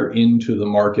 $1 into the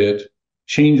market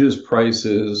changes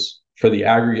prices for the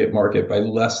aggregate market by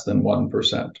less than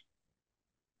 1%,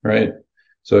 right?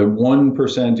 So a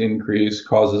 1% increase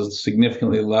causes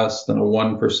significantly less than a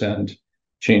 1%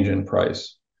 change in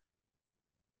price.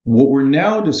 What we're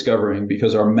now discovering,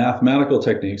 because our mathematical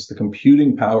techniques, the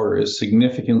computing power is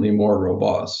significantly more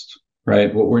robust,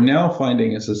 right? What we're now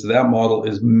finding is that model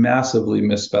is massively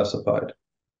misspecified.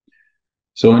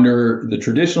 So under the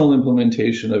traditional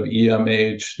implementation of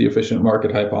EMH, the efficient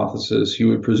market hypothesis, you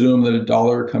would presume that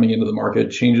 $1 coming into the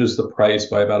market changes the price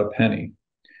by about a penny.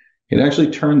 It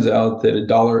actually turns out that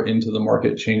 $1 into the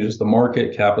market changes the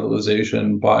market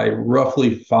capitalization by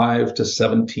roughly $5 to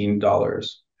 $17.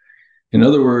 In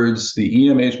other words, the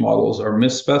EMH models are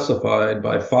misspecified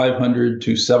by 500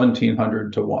 to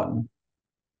 1700 to 1.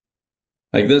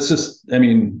 Like that's just, I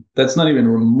mean, that's not even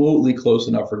remotely close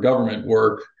enough for government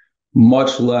work,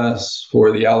 much less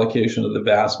for the allocation of the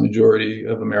vast majority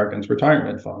of Americans'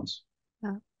 retirement funds.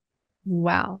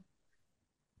 Wow.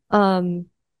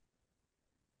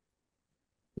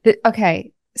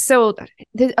 Okay. So,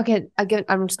 again,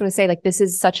 I'm just going to say, like, this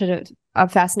is such a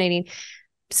fascinating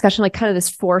discussion, like kind of this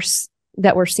force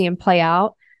that we're seeing play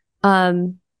out.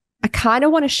 I kind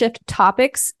of want to shift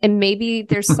topics, and maybe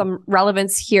there's some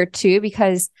relevance here too,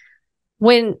 because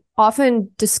when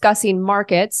often discussing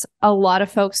markets, a lot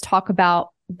of folks talk about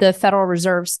the Federal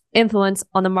Reserve's influence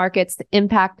on the markets, the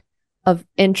impact of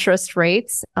interest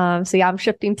rates. So yeah, I'm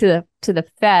shifting to the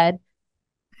Fed.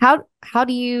 How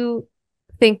do you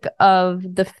think of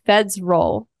the Fed's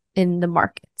role in the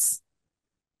markets?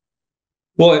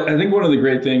 Well, I think one of the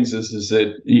great things is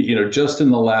that, you know, just in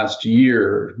the last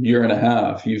year and a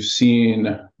half, you've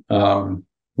seen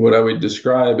what I would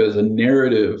describe as a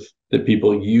narrative that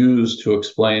people use to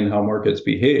explain how markets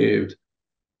behaved,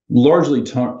 largely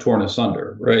torn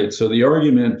asunder, right? So the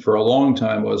argument for a long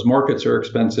time was markets are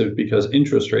expensive because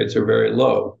interest rates are very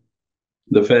low.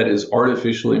 The Fed is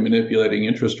artificially manipulating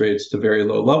interest rates to very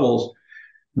low levels.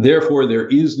 Therefore, there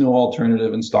is no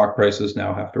alternative, and stock prices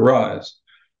now have to rise.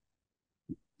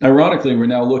 Ironically, we're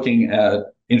now looking at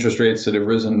interest rates that have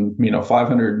risen,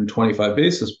 525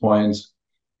 basis points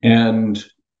and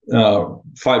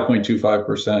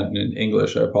 5.25% in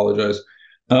English. I apologize.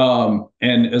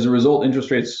 And as a result,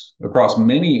 interest rates across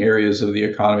many areas of the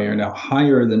economy are now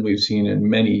higher than we've seen in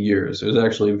many years. There's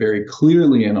actually very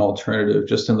clearly an alternative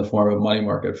just in the form of money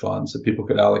market funds that people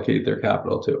could allocate their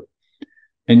capital to.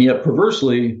 And yet,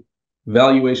 perversely,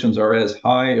 valuations are as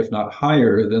high, if not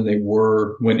higher, than they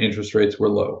were when interest rates were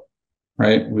low,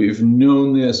 right? We've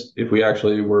known this if we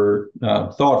actually were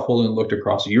thoughtful and looked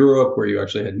across Europe, where you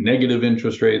actually had negative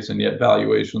interest rates, and yet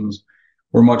valuations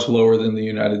were much lower than the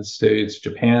United States.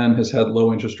 Japan has had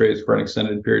low interest rates for an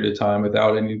extended period of time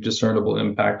without any discernible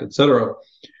impact, et cetera.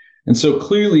 And so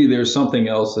clearly there's something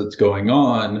else that's going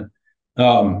on.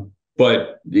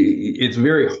 But it's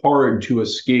very hard to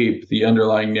escape the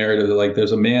underlying narrative that, like,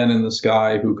 there's a man in the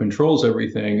sky who controls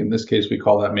everything. In this case, we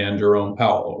call that man Jerome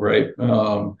Powell, right?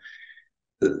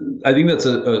 I think that's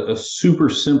a super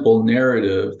simple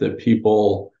narrative that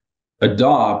people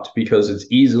adopt because it's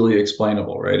easily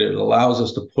explainable, right? It allows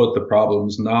us to put the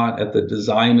problems not at the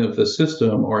design of the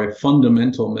system or a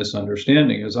fundamental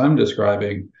misunderstanding, as I'm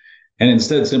describing, and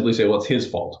instead simply say, well, it's his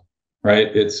fault. right?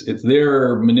 It's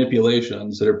their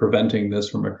manipulations that are preventing this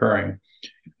from occurring.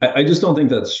 I just don't think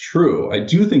that's true. I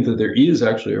do think that there is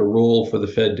actually a role for the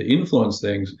Fed to influence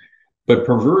things, but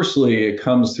perversely, it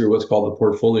comes through what's called the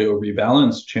portfolio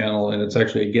rebalance channel, and it's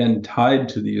actually, again, tied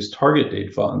to these target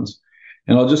date funds.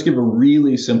 And I'll just give a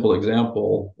really simple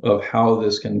example of how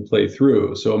this can play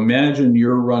through. So imagine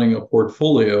you're running a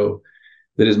portfolio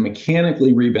that is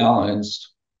mechanically rebalanced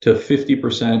to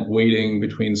 50% weighting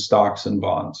between stocks and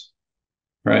bonds,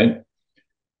 right?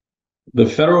 The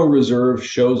Federal Reserve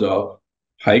shows up,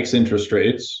 hikes interest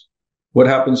rates. What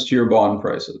happens to your bond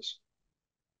prices?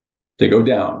 They go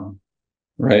down,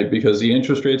 right? Because the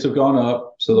interest rates have gone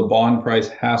up, so the bond price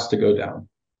has to go down.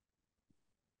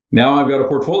 Now I've got a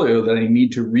portfolio that I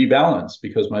need to rebalance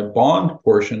because my bond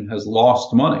portion has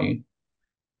lost money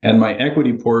and my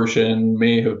equity portion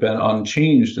may have been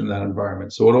unchanged in that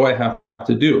environment. So what do I have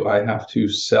to do? I have to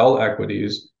sell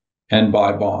equities and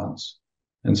buy bonds.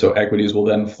 And so equities will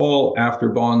then fall after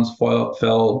bonds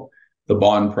fell. The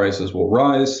bond prices will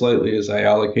rise slightly as I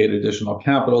allocate additional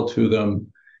capital to them.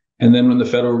 And then when the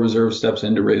Federal Reserve steps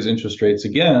in to raise interest rates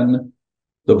again,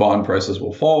 the bond prices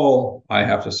will fall. I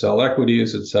have to sell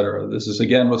equities, et cetera. This is,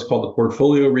 again, what's called the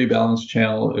portfolio rebalance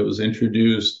channel. It was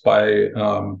introduced by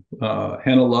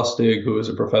Hannah Lustig, who is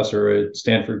a professor at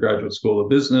Stanford Graduate School of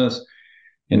Business,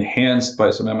 enhanced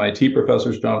by some MIT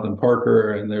professors, Jonathan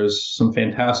Parker, and there's some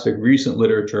fantastic recent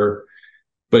literature.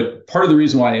 But part of the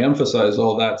reason why I emphasize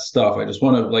all that stuff, I just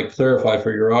want to clarify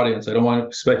for your audience. I don't want to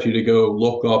expect you to go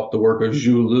look up the work of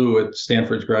Zhu Lu at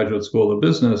Stanford's Graduate School of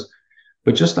Business,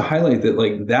 but just to highlight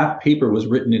that that paper was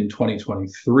written in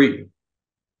 2023,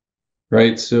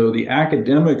 right? So the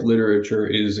academic literature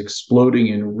is exploding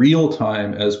in real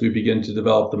time as we begin to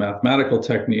develop the mathematical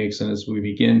techniques and as we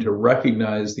begin to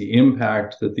recognize the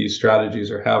impact that these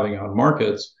strategies are having on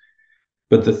markets.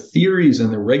 But the theories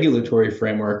and the regulatory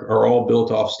framework are all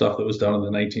built off stuff that was done in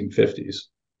the 1950s.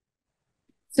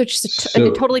 So just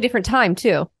a totally different time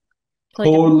too.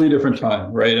 Totally different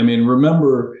time, right? I mean,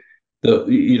 remember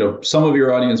some of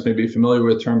your audience may be familiar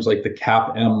with terms like the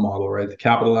CAPM model, right? The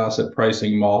capital asset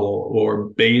pricing model, or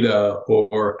beta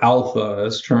or alpha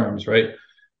as terms, right?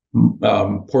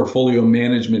 Portfolio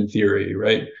management theory,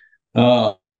 right?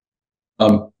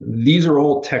 These are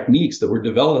all techniques that were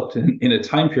developed in a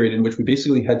time period in which we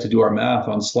basically had to do our math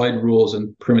on slide rules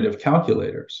and primitive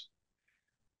calculators,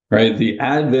 right? The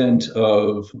advent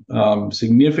of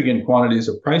significant quantities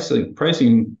of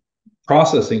processing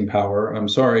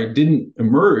power, didn't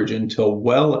emerge until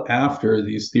well after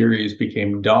these theories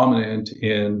became dominant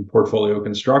in portfolio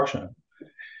construction.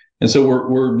 And so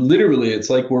we're literally,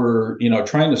 it's like we're,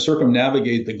 trying to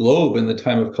circumnavigate the globe in the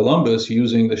time of Columbus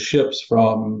using the ships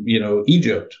from,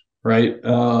 Egypt, right?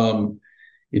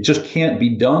 It just can't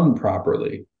be done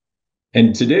properly.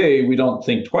 And today we don't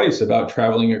think twice about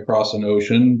traveling across an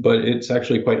ocean, but it's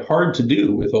actually quite hard to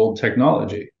do with old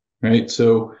technology, right?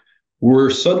 So we're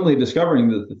suddenly discovering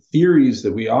that the theories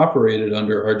that we operated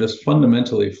under are just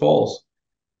fundamentally false.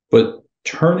 But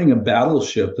turning a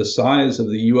battleship the size of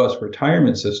the U.S.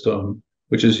 retirement system,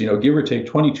 which is, give or take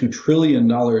 $22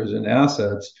 trillion in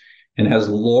assets, and has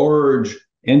large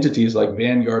entities like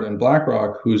Vanguard and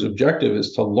BlackRock, whose objective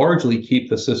is to largely keep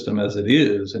the system as it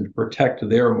is and protect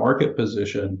their market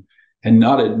position and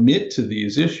not admit to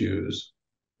these issues,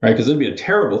 right? Because it'd be a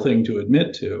terrible thing to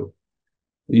admit to.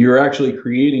 You're actually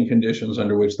creating conditions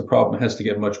under which the problem has to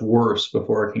get much worse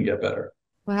before it can get better.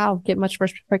 Wow, get much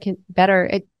worse before it can get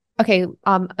better. Okay.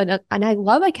 And I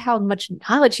love how much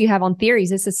knowledge you have on theories.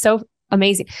 This is so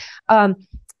amazing. Are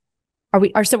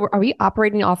we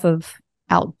operating off of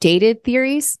outdated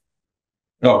theories?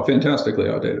 Oh, fantastically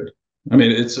outdated. I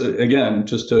mean, it's again,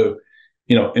 just to,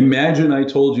 imagine I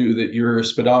told you that your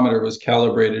speedometer was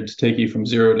calibrated to take you from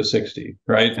 0 to 60,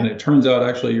 right? And it turns out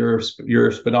actually your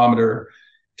speedometer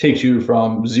takes you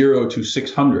from 0 to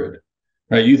 600.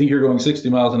 Right, you think you're going 60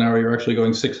 miles an hour, you're actually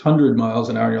going 600 miles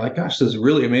an hour. You're like, gosh, this is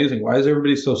really amazing. Why is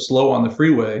everybody so slow on the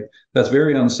freeway? That's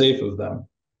very unsafe of them.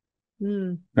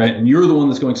 Right, and you're the one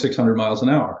that's going 600 miles an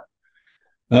hour.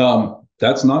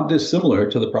 That's not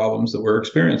dissimilar to the problems that we're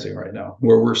experiencing right now,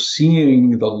 where we're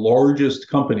seeing the largest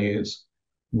companies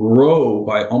grow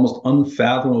by almost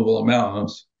unfathomable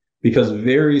amounts because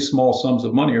very small sums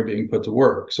of money are being put to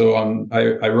work. So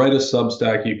I write a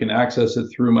Substack. You can access it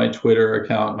through my Twitter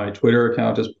account. My Twitter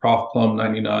account is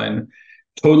ProfPlum99.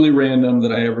 Totally random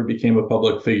that I ever became a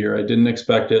public figure. I didn't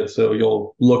expect it. So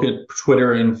you'll look at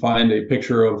Twitter and find a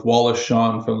picture of Wallace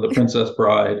Shawn from The Princess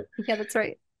Bride. Yeah, that's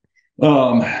right.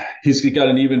 He's got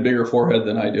an even bigger forehead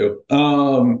than I do.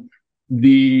 So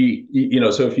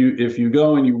if you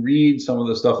go and you read some of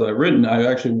the stuff that I've written, I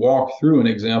actually walk through an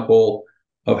example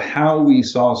of how we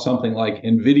saw something like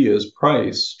Nvidia's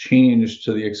price change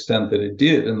to the extent that it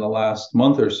did in the last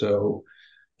month or so.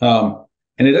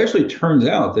 And it actually turns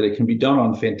out that it can be done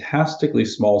on fantastically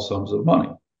small sums of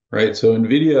money, right? So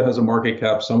Nvidia has a market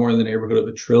cap somewhere in the neighborhood of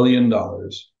 $1 trillion.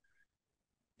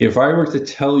 If I were to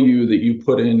tell you that you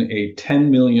put in a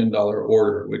 $10 million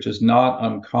order, which is not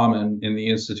uncommon in the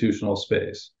institutional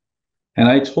space, and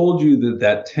I told you that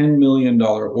that $10 million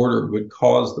order would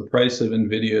cause the price of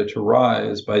Nvidia to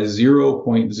rise by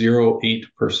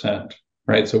 0.08%,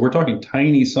 right? So we're talking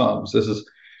tiny sums. This is,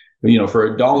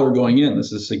 for a dollar going in,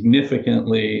 this is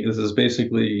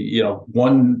basically, eight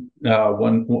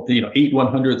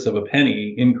one hundredths of a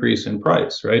penny increase in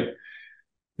price, right?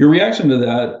 Your reaction to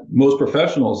that, most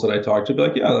professionals that I talk to be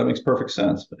like, yeah, that makes perfect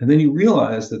sense. And then you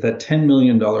realize that that $10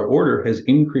 million order has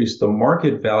increased the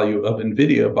market value of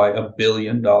Nvidia by $1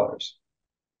 billion.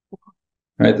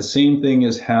 Right? The same thing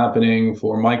is happening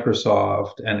for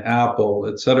Microsoft and Apple,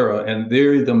 et cetera. And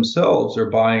they themselves are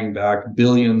buying back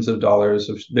billions of dollars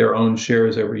of their own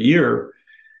shares every year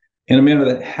in a manner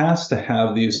that has to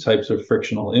have these types of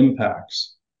frictional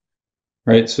impacts.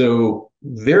 Right? So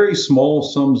very small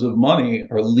sums of money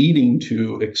are leading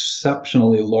to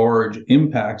exceptionally large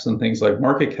impacts on things like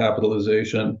market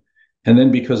capitalization. And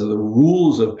then because of the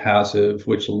rules of passive,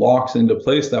 which locks into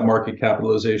place that market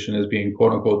capitalization as being,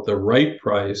 quote unquote, the right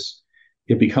price,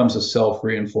 it becomes a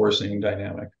self-reinforcing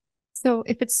dynamic. So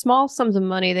if it's small sums of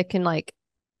money that can like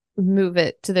move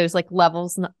it to those like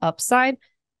levels on the upside,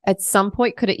 at some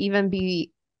point, could it even be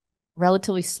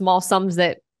relatively small sums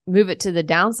that move it to the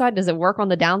downside? Does it work on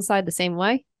the downside the same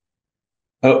way?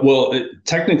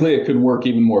 Technically, it could work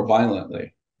even more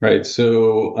violently, right?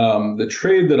 So the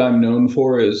trade that I'm known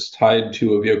for is tied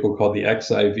to a vehicle called the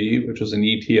XIV, which is an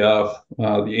ETF,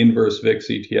 the inverse VIX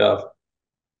ETF.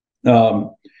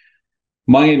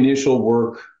 My initial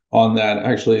work on that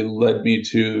actually led me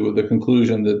to the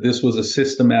conclusion that this was a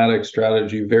systematic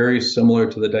strategy, very similar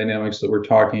to the dynamics that we're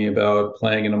talking about,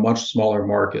 playing in a much smaller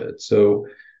market. So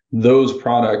those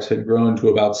products had grown to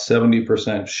about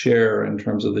 70% share in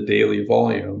terms of the daily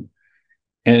volume.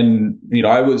 And,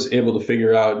 I was able to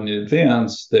figure out in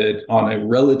advance that on a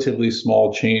relatively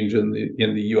small change in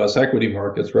the US equity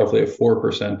markets, roughly a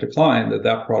 4% decline,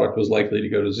 that product was likely to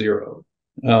go to zero.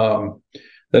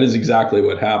 That is exactly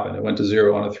what happened. It went to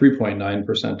zero on a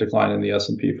 3.9% decline in the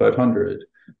S&P 500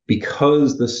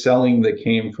 because the selling that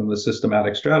came from the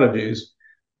systematic strategies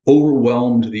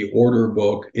overwhelmed the order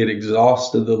book. It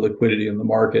exhausted the liquidity in the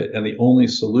market, and the only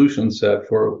solution set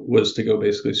for it was to go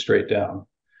basically straight down.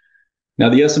 Now,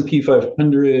 the S&P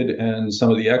 500 and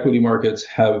some of the equity markets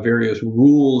have various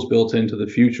rules built into the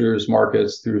futures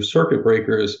markets through circuit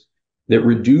breakers that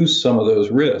reduce some of those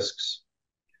risks.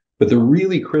 But the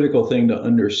really critical thing to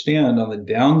understand on the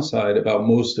downside about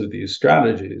most of these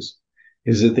strategies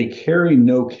is that they carry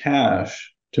no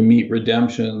cash to meet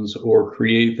redemptions or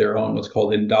create their own what's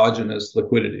called endogenous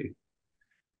liquidity.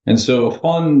 And so a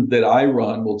fund that I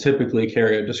run will typically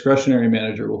carry, a discretionary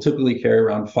manager will typically carry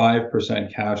around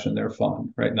 5% cash in their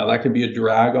fund, right? Now that can be a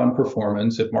drag on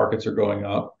performance if markets are going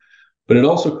up, but it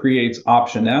also creates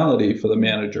optionality for the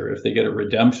manager. If they get a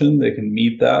redemption, they can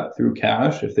meet that through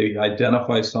cash. If they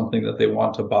identify something that they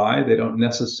want to buy, they don't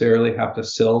necessarily have to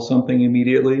sell something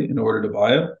immediately in order to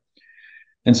buy it.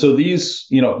 And so this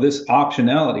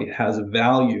optionality has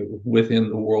value within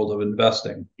the world of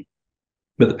investing.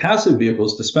 But the passive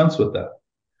vehicles dispense with that.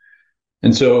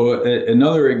 And so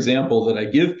another example that I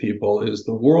give people is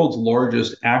the world's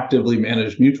largest actively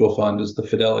managed mutual fund is the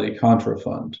Fidelity Contra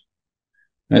Fund.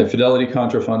 And Fidelity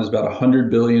Contra Fund is about $100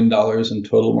 billion in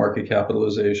total market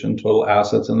capitalization, total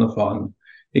assets in the fund.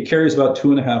 It carries about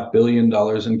 $2.5 billion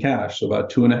in cash, so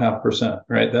about 2.5%,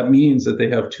 right? That means that they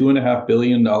have $2.5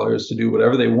 billion to do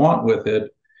whatever they want with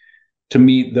it to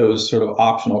meet those sort of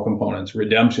optional components.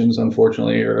 Redemptions,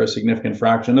 unfortunately, are a significant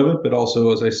fraction of it, but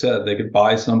also, as I said, they could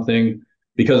buy something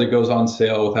because it goes on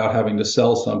sale without having to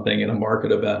sell something in a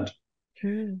market event.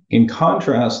 In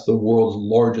contrast, the world's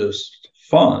largest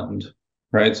fund,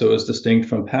 right, so as distinct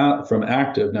from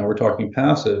active, now we're talking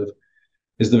passive,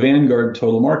 is the Vanguard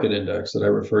Total Market Index that I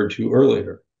referred to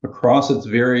earlier. Across its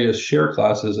various share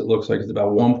classes, it looks like it's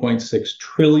about $1.6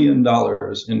 trillion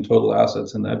in total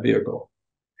assets in that vehicle.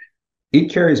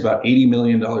 It carries about $80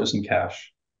 million in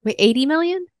cash. Wait, 80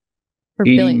 million? Or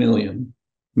 80 billion?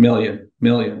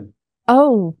 million.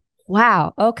 Oh,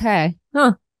 wow. Okay.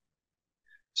 Huh.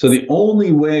 So the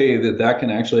only way that can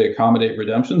actually accommodate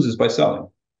redemptions is by selling.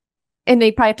 And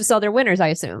they probably have to sell their winners, I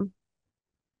assume.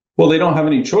 Well, they don't have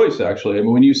any choice, actually. I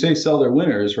mean, when you say sell their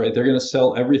winners, right, they're going to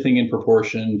sell everything in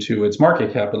proportion to its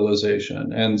market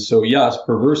capitalization. And so, yes,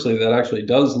 perversely, that actually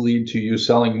does lead to you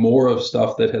selling more of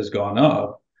stuff that has gone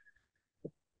up.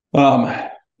 Um,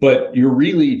 but you're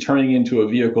really turning into a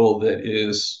vehicle that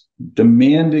is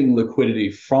demanding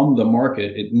liquidity from the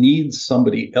market. It needs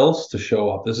somebody else to show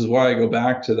up. This is why I go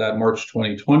back to that March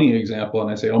 2020 example and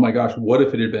I say, oh my gosh, what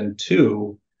if it had been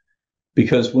two?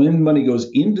 Because when money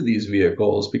goes into these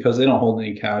vehicles, because they don't hold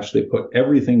any cash, they put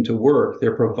everything to work,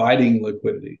 they're providing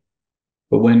liquidity.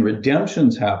 But when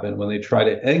redemptions happen, when they try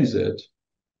to exit,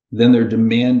 then they're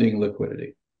demanding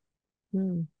liquidity.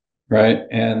 Right.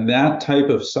 And that type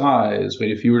of size,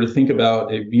 if you were to think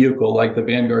about a vehicle like the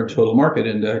Vanguard Total Market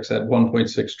Index at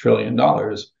 $1.6 trillion,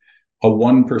 a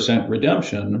 1%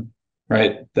 redemption,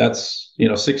 right? That's,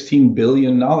 $16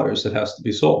 billion that has to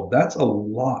be sold. That's a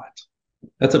lot.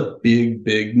 That's a big,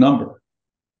 big number.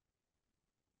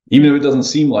 Even if it doesn't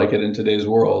seem like it in today's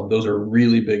world, those are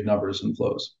really big numbers and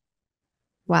flows.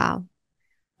 Wow.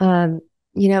 Again,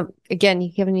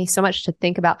 you've given me so much to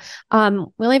think about. We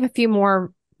only have a few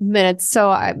more minutes.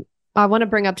 So I want to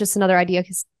bring up just another idea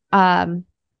because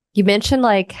you mentioned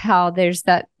like how there's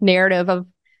that narrative of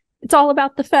it's all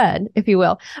about the Fed, if you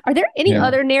will. Are there any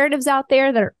other narratives out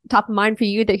there that are top of mind for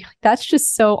you that's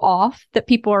just so off that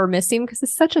people are missing? Because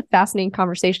it's such a fascinating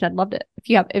conversation. I'd love to, if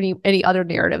you have any other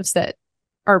narratives that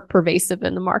are pervasive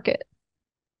in the market.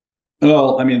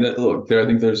 Well, I mean, look, I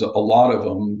think there's a lot of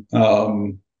them.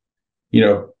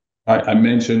 I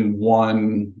mentioned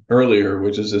one earlier,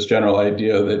 which is this general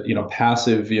idea that,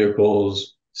 passive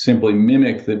vehicles simply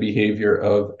mimic the behavior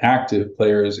of active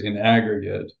players in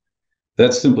aggregate.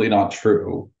 That's simply not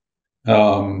true.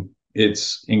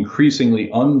 It's increasingly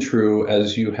untrue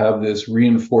as you have this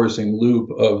reinforcing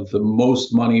loop of the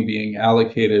most money being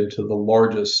allocated to the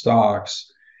largest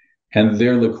stocks and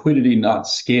their liquidity not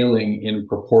scaling in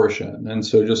proportion. And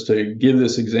so just to give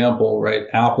this example, right,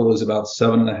 Apple is about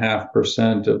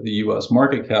 7.5% of the US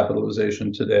market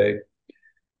capitalization today.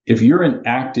 If you're an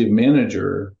active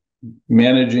manager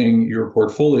managing your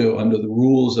portfolio under the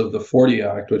rules of the 40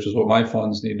 Act, which is what my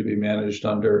funds need to be managed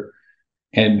under,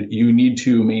 and you need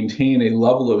to maintain a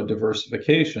level of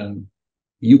diversification,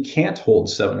 you can't hold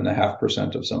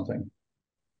 7.5% of something.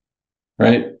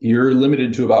 Right? You're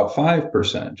limited to about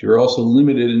 5%. You're also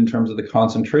limited in terms of the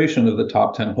concentration of the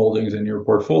top 10 holdings in your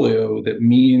portfolio. That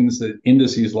means that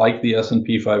indices like the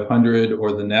S&P 500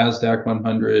 or the NASDAQ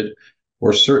 100,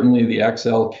 or certainly the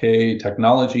XLK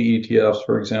technology ETFs,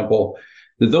 for example,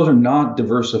 that those are not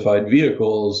diversified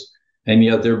vehicles, and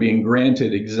yet they're being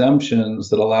granted exemptions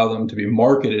that allow them to be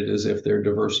marketed as if they're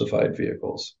diversified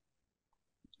vehicles.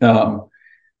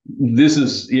 This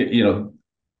is,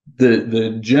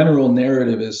 the general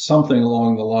narrative is something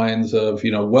along the lines of,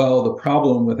 the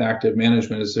problem with active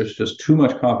management is there's just too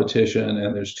much competition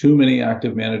and there's too many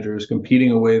active managers competing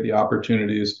away the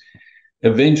opportunities.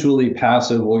 Eventually,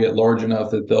 passive will get large enough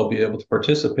that they'll be able to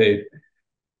participate.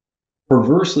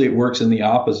 Perversely, it works in the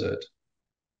opposite,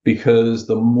 because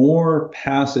the more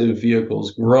passive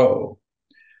vehicles grow,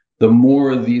 the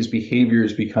more these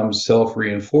behaviors become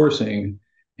self-reinforcing,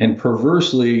 and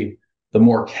perversely, the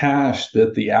more cash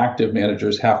that the active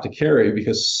managers have to carry,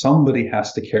 because somebody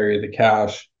has to carry the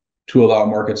cash to allow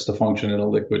markets to function in a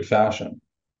liquid fashion.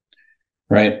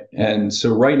 Right. And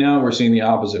so right now we're seeing the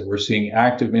opposite. We're seeing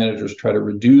active managers try to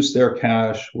reduce their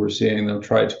cash. We're seeing them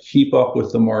try to keep up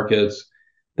with the markets.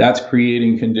 That's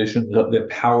creating conditions that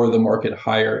power the market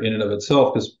higher in and of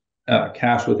itself, because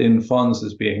cash within funds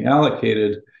is being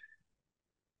allocated.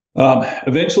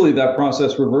 Eventually that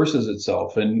process reverses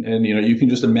itself. And you can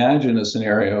just imagine a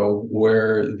scenario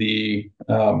where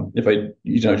if I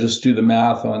just do the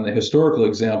math on the historical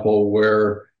example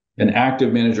where an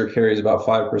active manager carries about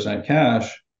 5% cash,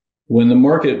 when the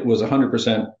market was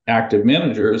 100% active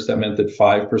managers, that meant that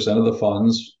 5% of the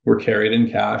funds were carried in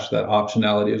cash. That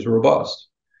optionality is robust.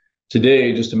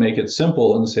 Today, just to make it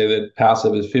simple and say that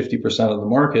passive is 50% of the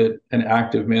market and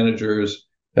active managers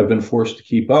have been forced to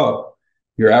keep up,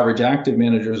 your average active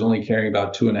manager is only carrying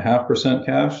about 2.5%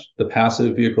 cash. The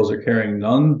passive vehicles are carrying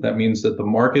none. That means that the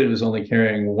market is only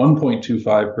carrying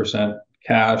 1.25%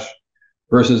 cash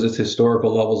versus its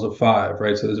historical levels of 5%,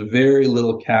 right? So there's very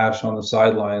little cash on the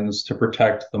sidelines to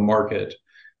protect the market,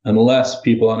 unless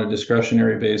people on a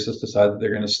discretionary basis decide that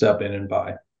they're going to step in and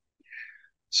buy.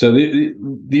 So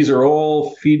these are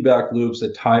all feedback loops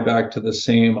that tie back to the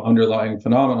same underlying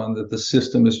phenomenon, that the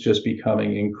system is just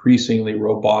becoming increasingly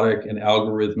robotic and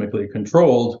algorithmically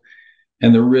controlled,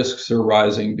 and the risks are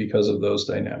rising because of those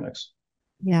dynamics.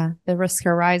 Yeah, the risks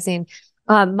are rising.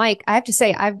 Mike, I have to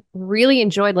say, I've really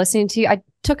enjoyed listening to you.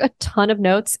 took a ton of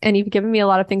notes, and you've given me a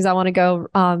lot of things I want to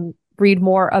go read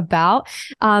more about.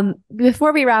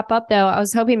 Before we wrap up, though, I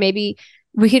was hoping maybe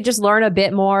we could just learn a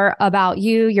bit more about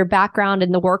you, your background,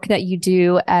 and the work that you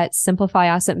do at Simplify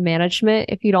Asset Management.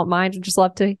 If you don't mind, I'd just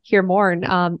love to hear more. And,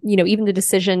 even the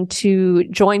decision to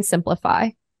join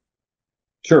Simplify.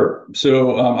 Sure.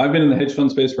 So I've been in the hedge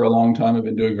fund space for a long time. I've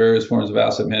been doing various forms of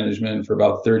asset management for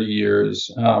about 30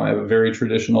 years. I have a very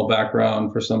traditional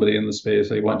background for somebody in the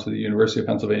space. I went to the University of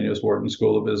Pennsylvania's Wharton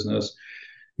School of Business,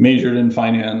 majored in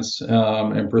finance,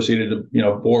 and proceeded to,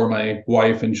 bore my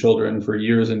wife and children for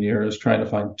years and years, trying to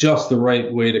find just the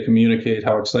right way to communicate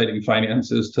how exciting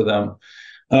finance is to them.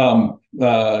 I've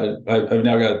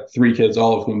now got 3 kids,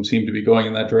 all of whom seem to be going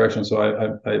in that direction. So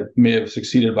I may have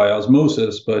succeeded by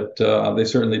osmosis, but they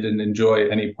certainly didn't enjoy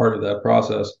any part of that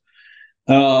process.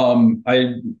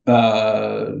 I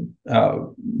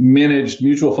managed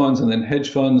mutual funds and then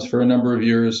hedge funds for a number of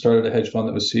years, started a hedge fund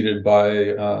that was seeded by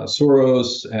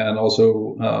Soros, and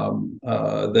also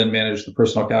then managed the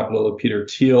personal capital of Peter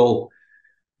Thiel.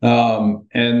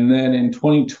 And then in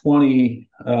 2020,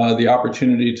 the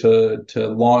opportunity to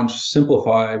launch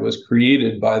Simplify was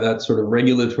created by that sort of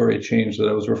regulatory change that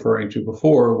I was referring to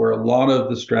before, where a lot of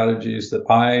the strategies that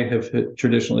I have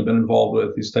traditionally been involved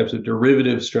with, these types of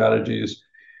derivative strategies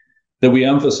that we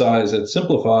emphasize at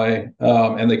Simplify,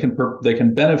 and they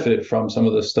can benefit from some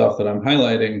of the stuff that I'm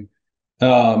highlighting,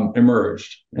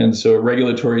 emerged. And so a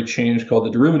regulatory change called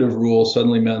the derivative rule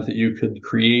suddenly meant that you could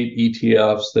create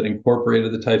ETFs that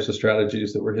incorporated the types of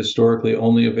strategies that were historically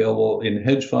only available in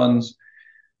hedge funds.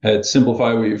 At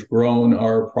Simplify, we've grown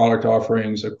our product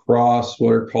offerings across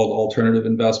what are called alternative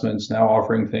investments, now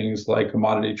offering things like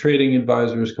commodity trading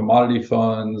advisors, commodity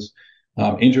funds,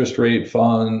 interest rate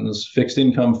funds, fixed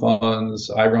income funds.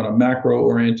 I run a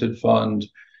macro-oriented fund.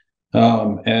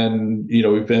 And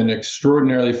we've been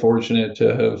extraordinarily fortunate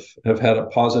to have had a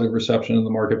positive reception in the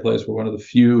marketplace. We're one of the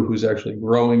few who's actually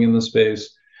growing in the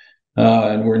space.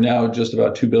 And we're now just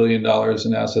about $2 billion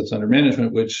in assets under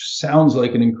management, which sounds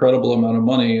like an incredible amount of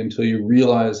money until you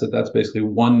realize that that's basically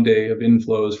one day of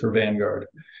inflows for Vanguard.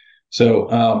 So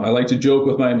I like to joke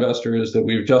with my investors that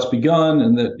we've just begun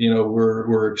and that,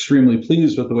 we're extremely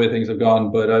pleased with the way things have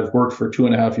gone. But I've worked for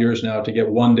 2.5 years now to get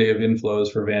one day of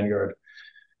inflows for Vanguard.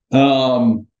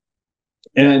 And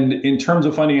in terms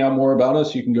of finding out more about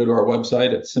us, you can go to our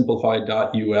website at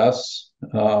simplify.us,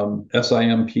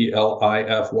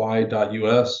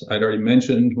 simplify.us. I'd already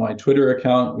mentioned my Twitter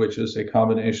account, which is a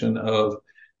combination of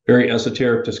very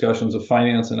esoteric discussions of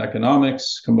finance and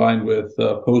economics combined with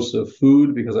posts of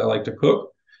food because I like to cook.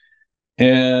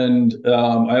 And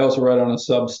I also write on a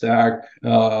Substack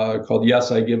called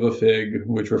Yes, I Give a Fig,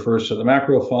 which refers to the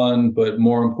macro fund, but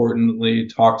more importantly,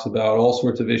 talks about all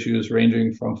sorts of issues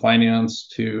ranging from finance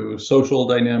to social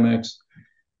dynamics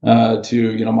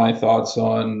to my thoughts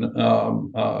on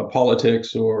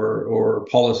politics or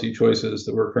policy choices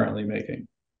that we're currently making.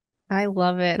 I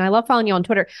love it. And I love following you on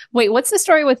Twitter. Wait, what's the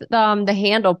story with the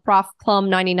handle Prof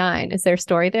Plum 99? Is there a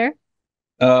story there?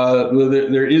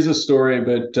 There is a story,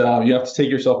 but you have to take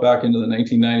yourself back into the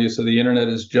 1990s. So the internet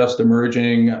is just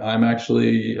emerging. I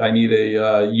need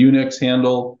a Unix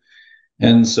handle.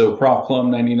 And so Prof Plum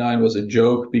 99 was a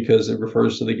joke because it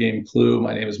refers to the game Clue.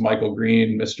 My name is Michael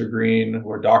Green, Mr. Green,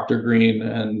 or Dr. Green.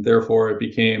 And therefore it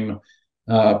became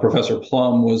Professor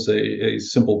Plum was a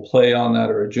simple play on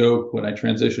that or a joke. When I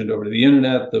transitioned over to the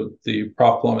internet, the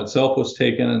Prof Plum itself was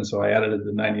taken. And so I added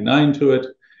the 99 to it.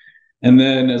 And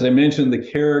then, as I mentioned, the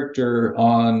character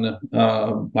on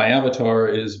my avatar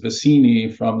is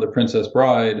Vicini from The Princess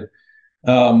Bride,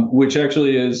 which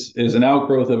actually is an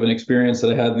outgrowth of an experience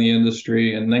that I had in the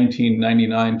industry in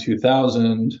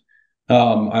 1999-2000.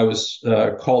 I was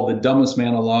called the dumbest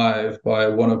man alive by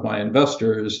one of my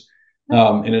investors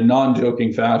in a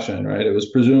non-joking fashion, right? It was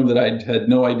presumed that I had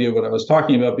no idea what I was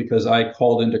talking about because I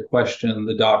called into question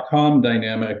the dot-com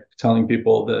dynamic, telling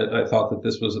people that I thought that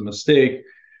this was a mistake.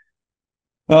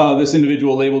 This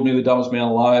individual labeled me the dumbest man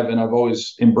alive, and I've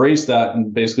always embraced that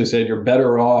and basically said you're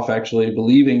better off actually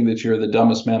believing that you're the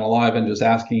dumbest man alive and just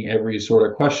asking every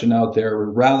sort of question out there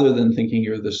rather than thinking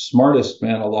you're the smartest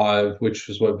man alive, which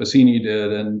is what Vicini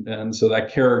did. And so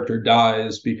that character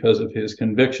dies because of his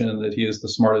conviction that he is the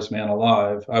smartest man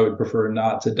alive. I would prefer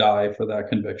not to die for that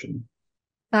conviction.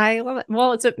 I love it.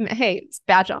 Well, it's a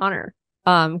badge of honor.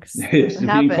 Being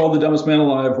called the dumbest man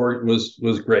alive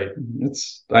was great.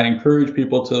 I encourage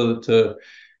people to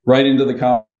write into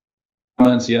the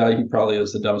comments. Yeah, he probably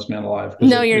is the dumbest man alive.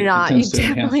 No, you're not. You're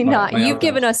definitely not. You've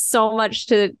given us so much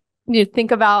to you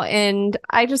think about. And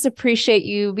I just appreciate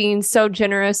you being so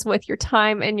generous with your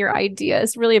time and your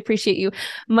ideas. Really appreciate you.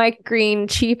 Mike Green,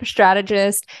 Chief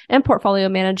Strategist and Portfolio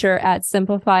Manager at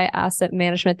Simplify Asset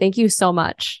Management. Thank you so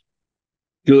much.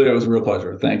 Julia, it was a real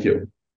pleasure. Thank you.